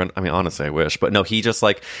 40-year-old boyfriend. I mean, honestly, I wish. But no, he just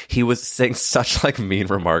like, he was saying such like mean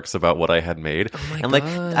remarks about what I had made. Oh my and like,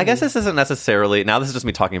 God. I guess this isn't necessarily, now this is just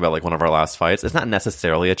me talking about like one of our last fights. It's not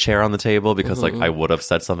necessarily a chair on the table because like I would have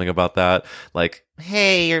said something about that. Like,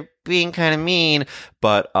 hey, you're being kind of mean.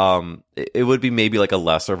 But it would be maybe like a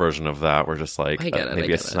lesser version of that where just like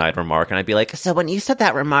maybe a snide remark. And I'd be like, So when you said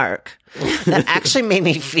that remark, that actually made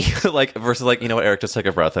me feel like, versus like, you know what, Eric, just take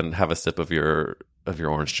a breath and have a sip of your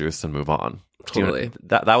orange juice and move on. Totally. You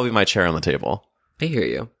know, that would be my chair on the table. I hear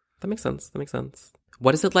you. That makes sense.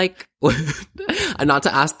 What is it like? And not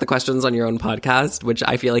to ask the questions on your own podcast, which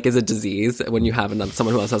I feel like is a disease when you have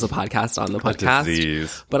someone who else has a podcast on the podcast. A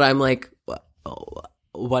disease. But I'm like,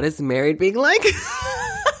 what is married being like?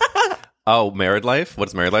 Oh, married life?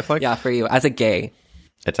 What's married life like? Yeah, for you as a gay.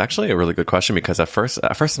 It's actually a really good question because at first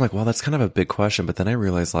I'm like, well, that's kind of a big question. But then I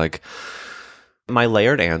realized like my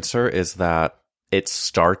layered answer is that it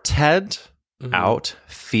started out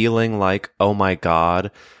feeling like, oh my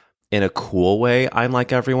God, in a cool way, I'm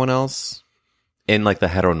like everyone else in like the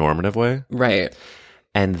heteronormative way. Right.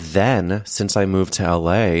 And then since I moved to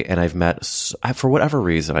LA and for whatever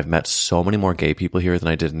reason, I've met so many more gay people here than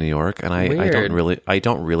I did in New York. And I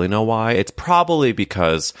don't really know why. It's probably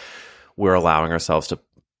because we're allowing ourselves to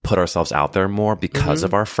put ourselves out there more because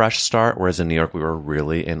of our fresh start. Whereas in New York, we were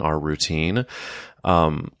really in our routine.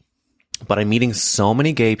 But I'm meeting so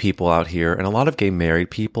many gay people out here and a lot of gay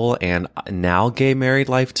married people. And now gay married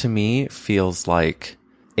life to me feels like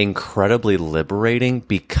incredibly liberating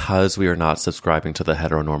because we are not subscribing to the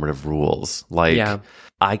heteronormative rules. Like,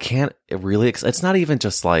 I can't really, it's not even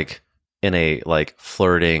just like in a like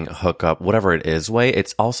flirting, hookup, whatever it is way.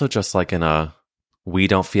 It's also just like in a, we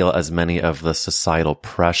don't feel as many of the societal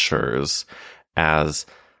pressures as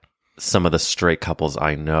some of the straight couples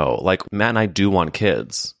I know. Like Matt and I do want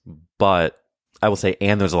kids, but I will say,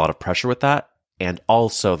 and there's a lot of pressure with that. And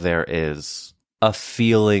also there is a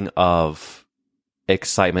feeling of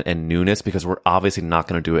excitement and newness because we're obviously not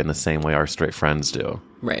going to do it in the same way our straight friends do.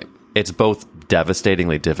 Right. It's both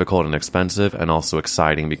devastatingly difficult and expensive and also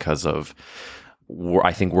exciting because of,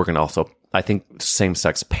 I think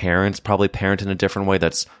same-sex parents probably parent in a different way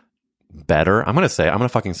that's better. I'm going to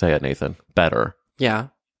fucking say it, Nathan. Better. Yeah.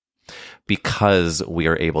 Because we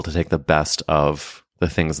are able to take the best of the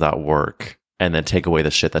things that work and then take away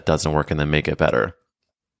the shit that doesn't work and then make it better.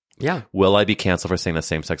 Yeah. Will I be canceled for saying that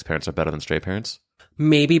same-sex parents are better than straight parents?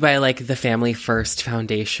 Maybe by like the Family First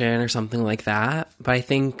Foundation or something like that. But I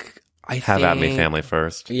think have at me, Family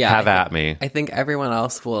First. Yeah. Have at me. I think everyone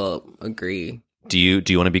else will agree. Do you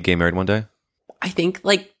want to be gay married one day? I think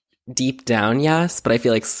like deep down, yes, but I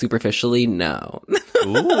feel like superficially, no.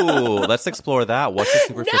 Ooh, let's explore that. What's the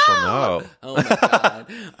superficial no? Oh my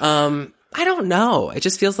God. I don't know. It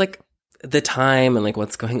just feels like the time and like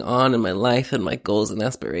what's going on in my life and my goals and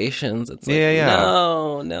aspirations. It's like,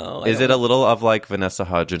 no. Is it a little of like Vanessa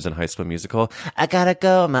Hudgens in High School Musical? I gotta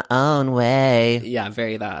go my own way. Yeah,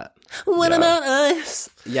 very that. What about us?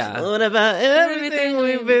 Yeah. What about everything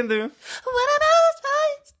we've been through? What about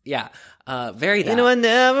us? Yeah. Very that. You know, I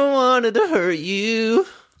never wanted to hurt you.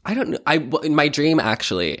 I don't know. My dream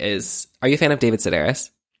actually is, are you a fan of David Sedaris?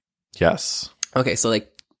 Yes. Okay, so like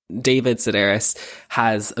David Sedaris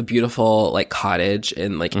has a beautiful like cottage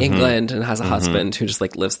in like England and has a husband who just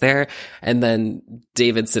like lives there. And then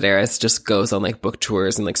David Sedaris just goes on like book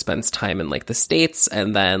tours and like spends time in like the States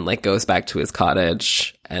and then like goes back to his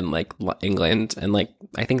cottage and like England. And like,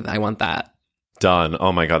 I think I want that. Done.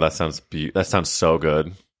 Oh my God. That sounds so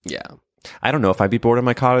good. Yeah. I don't know if I'd be bored in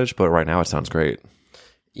my cottage, but right now it sounds great.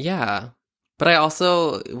 Yeah. But I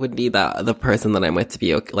also would need the person that I'm with to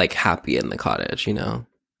be like happy in the cottage, you know?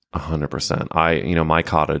 100%. My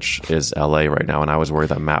cottage is LA right now, and I was worried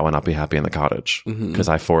that Matt would not be happy in the cottage because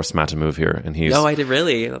I forced Matt to move here, and he's. No, I did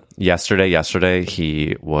really. Yesterday,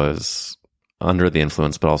 he was under the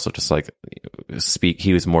influence, but also just like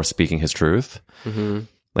he was more speaking his truth,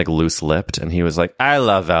 like loose lipped, and he was like, "I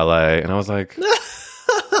love LA," and I was like.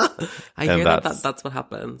 I hear that's what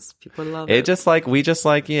happens. People love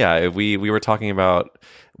it. We were talking about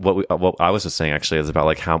what I was just saying actually is about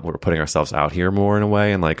like how we're putting ourselves out here more in a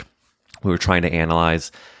way, and like we were trying to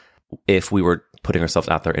analyze if we were putting ourselves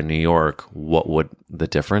out there in New York, what would the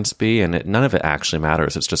difference be? And none of it actually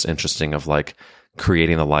matters. It's just interesting of like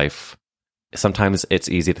creating the life. Sometimes it's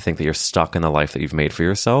easy to think that you're stuck in the life that you've made for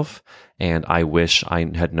yourself. And I wish I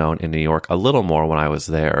had known in New York a little more when I was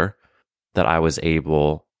there, that I was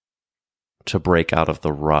able to break out of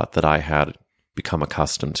the rut that I had become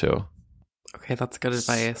accustomed to. Okay, that's good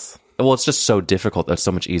advice. Well, it's just so difficult. That's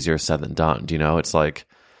so much easier said than done. You know, it's like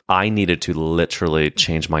I needed to literally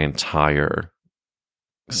change my entire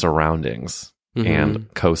surroundings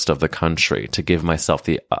and coast of the country to give myself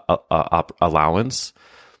the allowance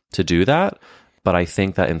to do that. But I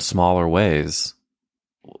think that in smaller ways,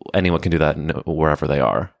 anyone can do that wherever they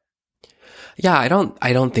are. Yeah, I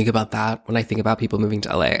don't think about that when I think about people moving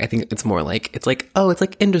to LA. I think it's more like, it's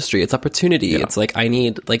like industry, it's opportunity. Yeah. It's like, I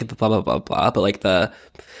need like the blah, blah, blah, blah. But like the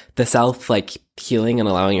self like healing and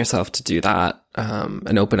allowing yourself to do that,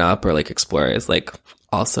 and open up or like explore is like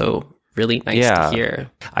also really nice to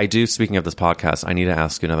hear. I do. Speaking of this podcast, I need to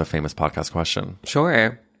ask you another famous podcast question.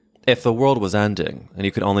 Sure. If the world was ending and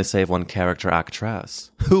you could only save one character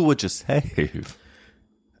actress, who would you save?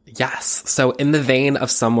 Yes. So in the vein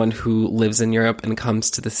of someone who lives in Europe and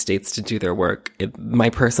comes to the States to do their work, my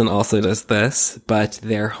person also does this, but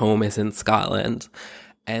their home is in Scotland.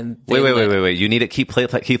 And wait. You need to keep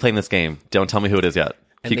playing this game. Don't tell me who it is yet.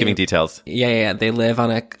 Keep giving details. Yeah. They live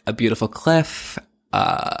on a beautiful cliff.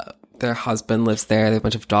 Their husband lives there. They have a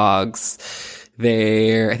bunch of dogs.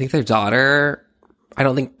 I think their daughter, I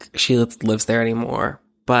don't think she lives there anymore,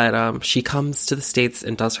 but she comes to the States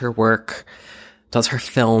and does her work, does her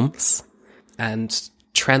films, and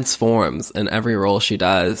transforms in every role she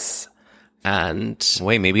does. And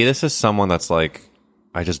wait, maybe this is someone that's like,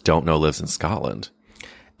 I just don't know, lives in Scotland.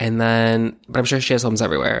 And then, but I'm sure she has homes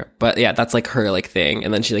everywhere. But yeah, that's like her like thing.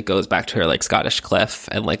 And then she like goes back to her like Scottish cliff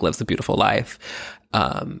and like lives a beautiful life.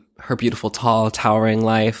 Her beautiful, tall, towering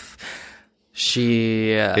life. She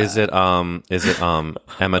is it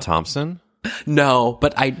Emma Thompson? No,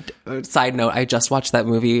 but side note, I just watched that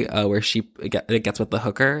movie where she gets with the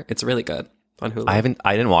hooker. It's really good on Hulu.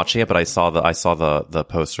 I didn't watch it yet, but I saw the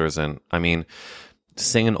posters, and I mean,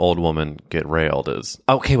 seeing an old woman get railed is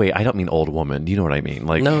okay. Wait, I don't mean old woman. You know what I mean?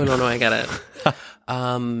 Like no, I get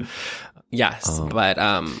it. Yes, but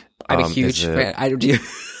I'm a huge fan.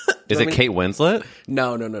 Is it Kate Winslet?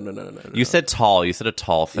 No. You said tall. You said a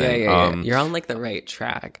tall thing. Yeah. You're on like the right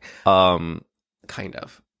track. Kind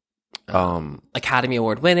of. Academy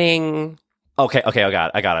Award winning. Okay, I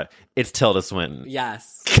got it. It's Tilda Swinton.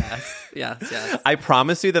 Yes. I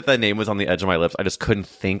promise you that the name was on the edge of my lips. I just couldn't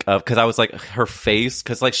think of, because I was like, her face,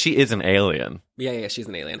 because like she is an alien. Yeah, she's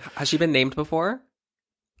an alien. Has she been named before?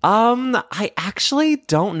 I actually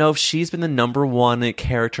don't know if she's been the number one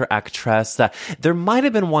character actress. That there might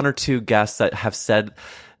have been one or two guests that have said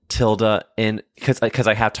Tilda in, because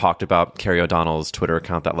I have talked about Carrie O'Donnell's Twitter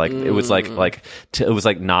account that like it was like it was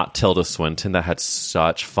like not Tilda Swinton that had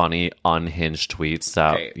such funny unhinged tweets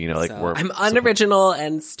that right. You know like so, I'm unoriginal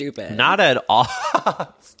and stupid. Not at all.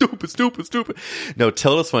 Stupid. No,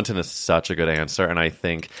 Tilda Swinton is such a good answer, and I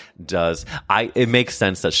think it makes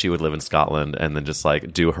sense that she would live in Scotland and then just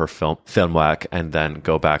like do her film whack and then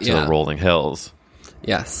go back to the rolling hills.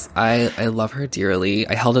 Yes, I love her dearly.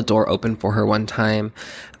 I held a door open for her one time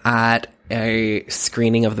at a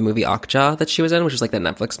screening of the movie Okja that she was in, which is like the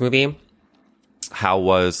Netflix movie. How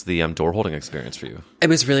was the door holding experience for you? It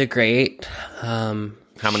was really great. How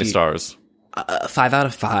many stars? 5 out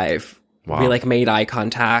of 5. Wow. We like made eye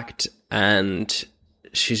contact, and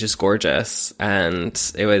she's just gorgeous, and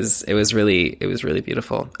it was really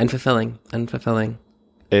beautiful and fulfilling.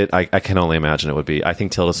 I can only imagine it would be. I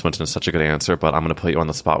think Tilda Swinton is such a good answer, but I'm going to put you on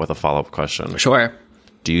the spot with a follow-up question. Sure.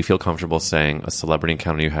 Do you feel comfortable saying a celebrity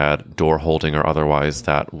encounter you had, door holding or otherwise,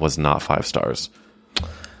 that was not 5 stars?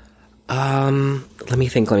 Let me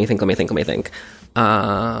think. While you're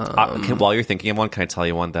thinking of one, can I tell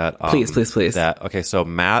you one that... please. Okay, so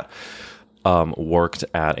Matt worked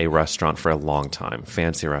at a restaurant for a long time,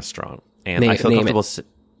 fancy restaurant. And I feel comfortable...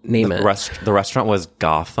 Name it. The restaurant was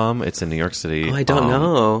Gotham. It's in New York City. Oh, I don't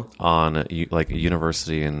know. On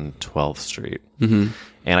University and 12th Street. Mm-hmm.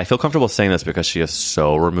 And I feel comfortable saying this because she is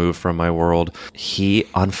so removed from my world. He,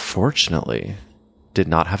 unfortunately, did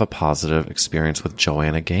not have a positive experience with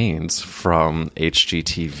Joanna Gaines from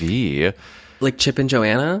HGTV. Like Chip and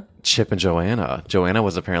Joanna? Chip and Joanna. Joanna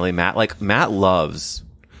was apparently Matt loves,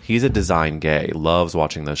 he's a design gay, loves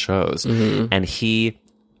watching those shows. Mm-hmm. And he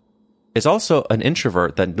is also an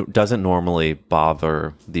introvert that doesn't normally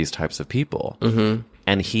bother these types of people. Mm-hmm.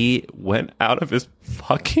 And he went out of his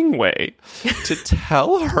fucking way to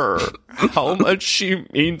tell her how much she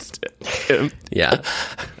means to him. Yeah.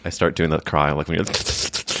 I start doing the cry like when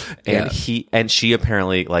you're she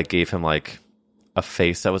apparently like gave him like a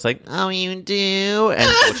face that was like, "Oh, you do,"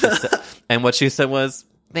 and what she said was,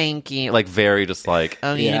 "Thank you," like very just like,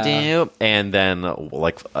 "Oh, you do," and then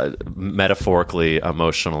like metaphorically,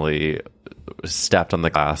 emotionally stepped on the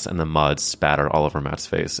glass and the mud spattered all over Matt's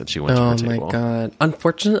face, and she went to her table. Oh my god!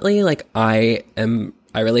 Unfortunately, like I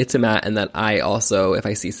relate to Matt, and that I also, if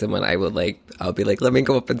I see someone, I'll be like, let me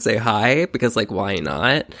go up and say hi, because like why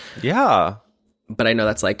not? Yeah. But I know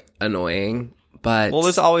that's like annoying. But well,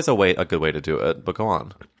 there's always a good way to do it. But go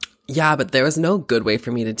on. Yeah, but there was no good way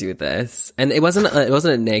for me to do this, and it wasn't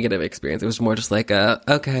a negative experience. It was more just like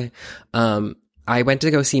okay. I went to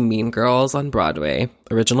go see Mean Girls on Broadway,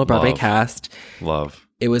 original Broadway cast. Love.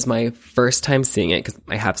 It was my first time seeing it because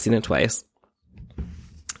I have seen it twice,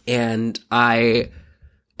 and I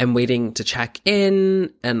am waiting to check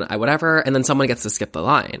in and whatever, and then someone gets to skip the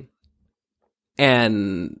line,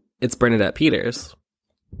 and it's Bernadette Peters.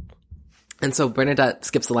 And so Bernadette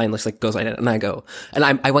skips the line, looks like goes right in, and I go, and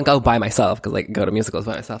I went go by myself because like go to musicals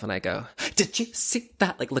by myself, and I go, did you see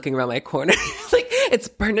that? Like looking around my corner, like it's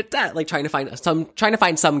Bernadette, like trying to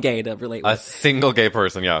find some gay to relate with. A single gay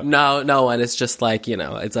person, yeah. No one. It's just like, you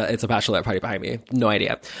know, it's a bachelorette party behind me. No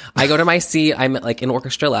idea. I go to my seat. I'm like in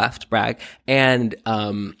orchestra left, brag, and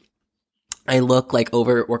I look like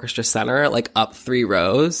over orchestra center, like up 3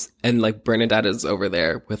 rows, and like Bernadette is over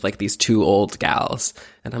there with like these 2 old gals.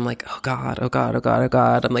 And I'm like, oh God.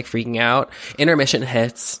 I'm like freaking out. Intermission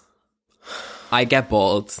hits. I get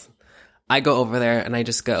bold. I go over there and I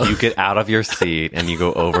just go. You get out of your seat and you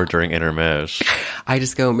go over during intermission. I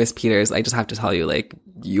just go, Miss Peters, I just have to tell you, like,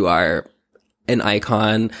 you are an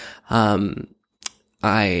icon.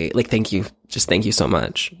 I like, thank you. Just thank you so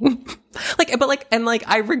much.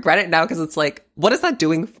 I regret it now because it's like, what is that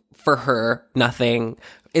doing for her? Nothing.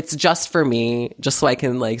 It's just for me, just so I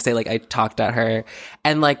can like say like I talked at her,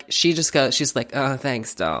 and like she's like, oh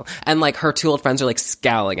thanks, doll, and like her 2 old friends are like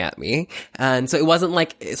scowling at me, and so it wasn't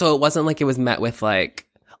like it was met with like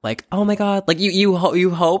oh my god, like you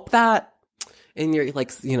hope that in your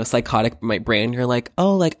like, you know, psychotic brain you're like,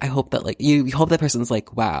 oh, like I hope that like you hope that person's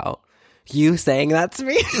like, wow. You saying that to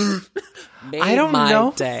me I don't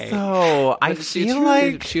know. Day. So I feel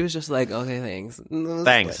like she was just like, okay, thanks.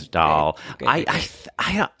 Thanks, doll. Okay.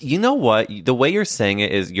 I you know what? The way you're saying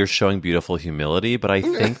it is you're showing beautiful humility, but I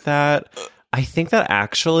think that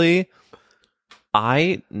actually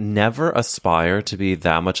I never aspire to be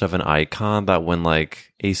that much of an icon that when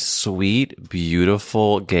like a sweet,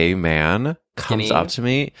 beautiful gay man comes up to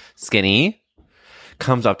me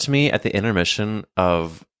at the intermission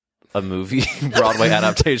of a movie Broadway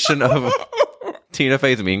adaptation of Tina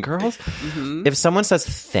Fey's Mean Girls. Mm-hmm. If someone says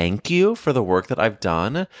thank you for the work that I've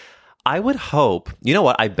done, I would hope, you know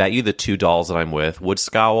what, I bet you the 2 dolls that I'm with would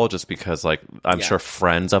scowl just because like I'm sure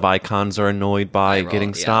friends of icons are annoyed by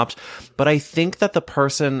getting stopped. But I think that the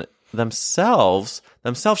person themselves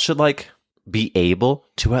should like be able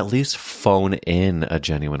to at least phone in a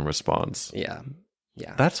genuine response. Yeah.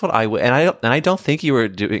 Yeah. That's what I would, and I don't think you were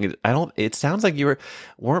doing it. It sounds like you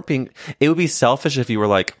weren't being, it would be selfish if you were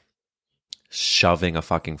like, shoving a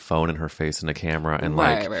fucking phone in her face in a camera and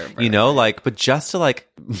Right. but just to like,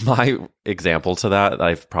 my example to that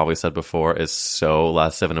I've probably said before is so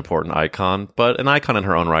less of an important icon, but an icon in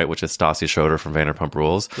her own right, which is Stassi Schroeder from Vanderpump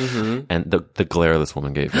Rules. And the glare this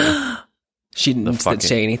woman gave me. She didn't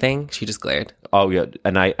say anything. She just glared. Oh yeah,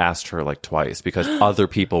 and I asked her like twice because other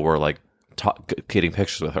people were like getting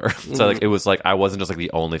pictures with her. So like it was like I wasn't just like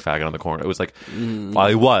the only faggot on the corner. It was like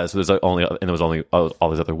I was. It was like only, and it was only all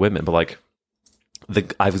these other women. But like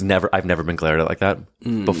I've never been glared at like that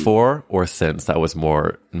before or since. That was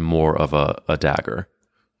more of a dagger.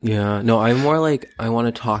 Yeah, no, I'm more like I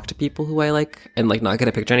want to talk to people who I like and like not get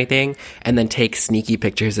a picture or anything, and then take sneaky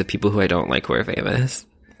pictures of people who I don't like who are famous.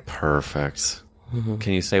 Perfect.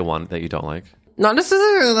 Can you say one that you don't like? Not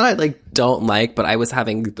necessarily that I like don't like, but I was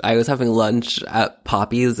having lunch at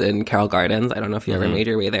Poppy's in Carroll Gardens. I don't know if you ever made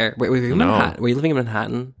your way there. Were you in Manhattan? Were you living in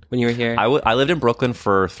Manhattan when you were here? I lived in Brooklyn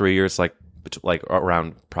for 3 years, like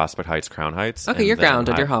around Prospect Heights, Crown Heights. Okay, you're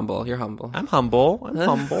grounded. You're humble. I'm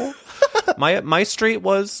humble. My street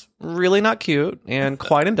was really not cute and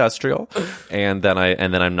quite industrial, and then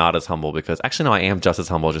I'm not as humble because actually no, I am just as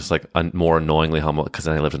humble, just like more annoyingly humble because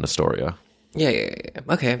then I lived in Astoria. Yeah.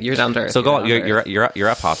 Okay, you're down to earth. So go on. You're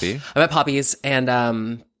at Poppy. I'm at Poppy's,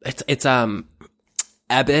 and it's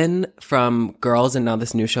Eben from Girls, and now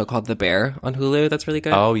this new show called The Bear on Hulu. That's really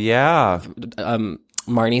good. Oh yeah.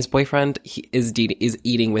 Marnie's boyfriend is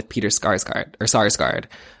eating with Peter Sarsgaard.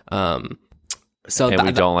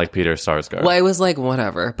 We don't like Peter Sarsgaard. Well, I was like,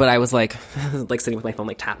 whatever. But I was like, sitting with my phone,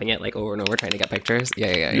 like tapping it, like over and over, trying to get pictures.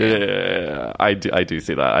 Yeah. I do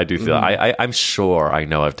see that. I do see that. I'm sure I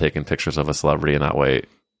know I've taken pictures of a celebrity in that way.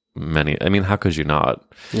 I mean, how could you not?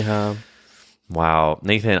 Yeah. Wow,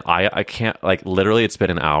 Nathan, I can't, like, literally, it's been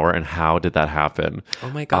an hour, and how did that happen? Oh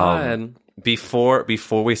my God. Before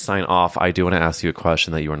we sign off, I do want to ask you a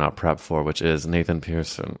question that you were not prepped for, which is, Nathan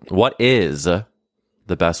Pearson, what is the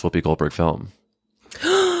best Whoopi Goldberg film?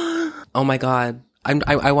 Oh my God.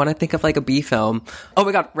 I want to think of like a B film. Oh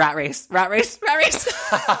my God. Rat Race.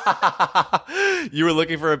 You were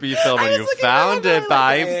looking for a B film and you found it,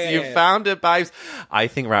 Bibes. You found it, Bibes. I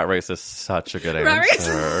think Rat Race is such a good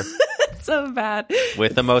answer. It's so bad.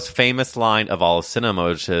 With the most famous line of all cinema,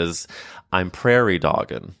 which is, I'm prairie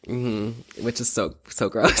dogging. Mm-hmm. Which is so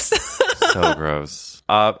gross. So gross.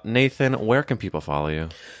 Nathan, where can people follow you?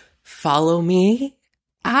 Follow me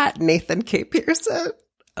at Nathan K. Pearson.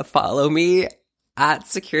 Follow me at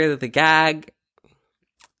Secure the Gag.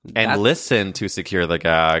 And listen to Secure the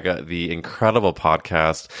Gag, the incredible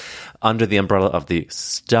podcast under the umbrella of the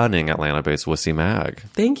stunning Atlanta-based Wussy Mag.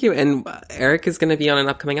 Thank you. And Eric is going to be on an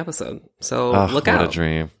upcoming episode. So look out. What a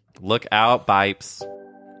dream. Look out, Bipes.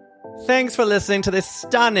 Thanks for listening to this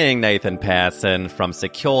stunning Nathan Pearson from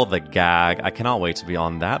Secure the Gag. I cannot wait to be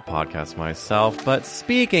on that podcast myself. But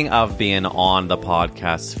speaking of being on the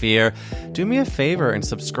podcast sphere, do me a favor and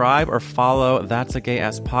subscribe or follow That's a Gay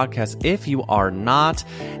Ass Podcast if you are not.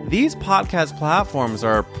 These podcast platforms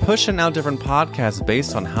are pushing out different podcasts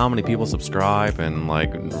based on how many people subscribe and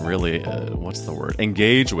like really,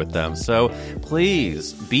 engage with them. So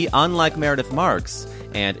please be unlike Meredith Marks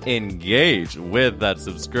and engage with that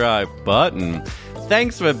subscribe button.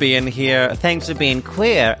 Thanks for being here. Thanks for being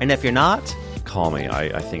queer. And if you're not, call me.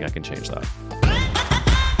 I think I can change that.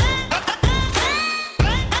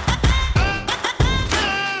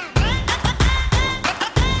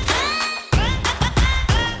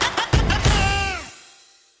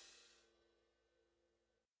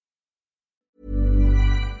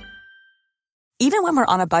 Even when we're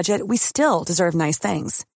on a budget, we still deserve nice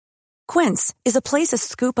things. Quince is a place to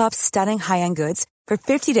scoop up stunning high-end goods for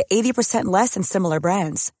 50 to 80% less than similar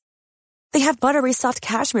brands. They have buttery soft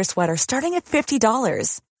cashmere sweaters starting at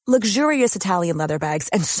 $50, luxurious Italian leather bags,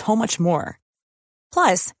 and so much more.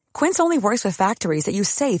 Plus, Quince only works with factories that use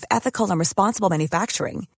safe, ethical, and responsible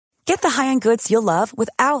manufacturing. Get the high-end goods you'll love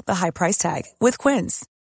without the high price tag with Quince.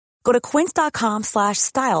 Go to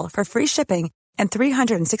quince.com/style for free shipping and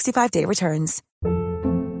 365-day returns.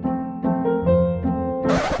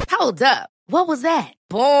 Hold up. What was that?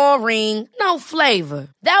 Boring. No flavor.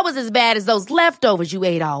 That was as bad as those leftovers you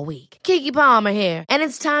ate all week. Keke Palmer here. And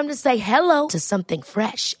it's time to say hello to something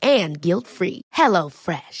fresh and guilt-free. Hello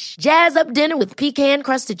Fresh. Jazz up dinner with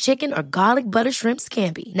pecan-crusted chicken or garlic butter shrimp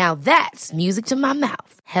scampi. Now that's music to my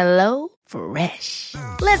mouth. Hello Fresh.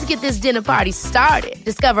 Let's get this dinner party started.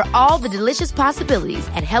 Discover all the delicious possibilities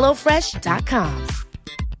at HelloFresh.com.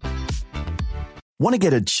 Want to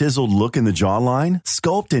get a chiseled look in the jawline?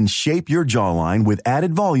 Sculpt and shape your jawline with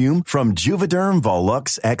added volume from Juvederm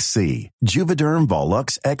Volux XC. Juvederm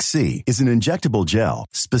Volux XC is an injectable gel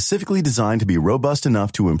specifically designed to be robust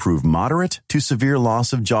enough to improve moderate to severe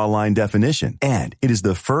loss of jawline definition. And it is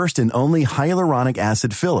the first and only hyaluronic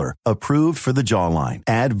acid filler approved for the jawline.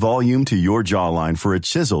 Add volume to your jawline for a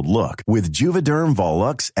chiseled look with Juvederm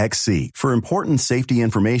Volux XC. For important safety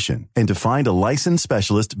information and to find a licensed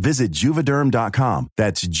specialist, visit Juvederm.com.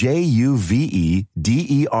 That's Juvederm.com.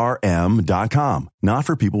 Not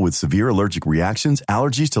for people with severe allergic reactions,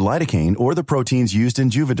 allergies to lidocaine, or the proteins used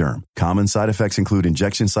in Juvederm. Common side effects include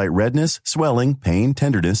injection site redness, swelling, pain,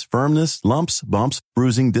 tenderness, firmness, lumps, bumps,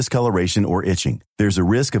 bruising, discoloration, or itching. There's a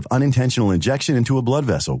risk of unintentional injection into a blood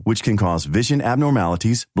vessel, which can cause vision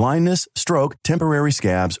abnormalities, blindness, stroke, temporary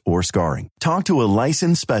scabs, or scarring. Talk to a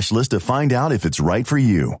licensed specialist to find out if it's right for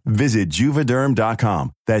you. Visit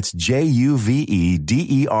Juvederm.com. That's Juvederm.com.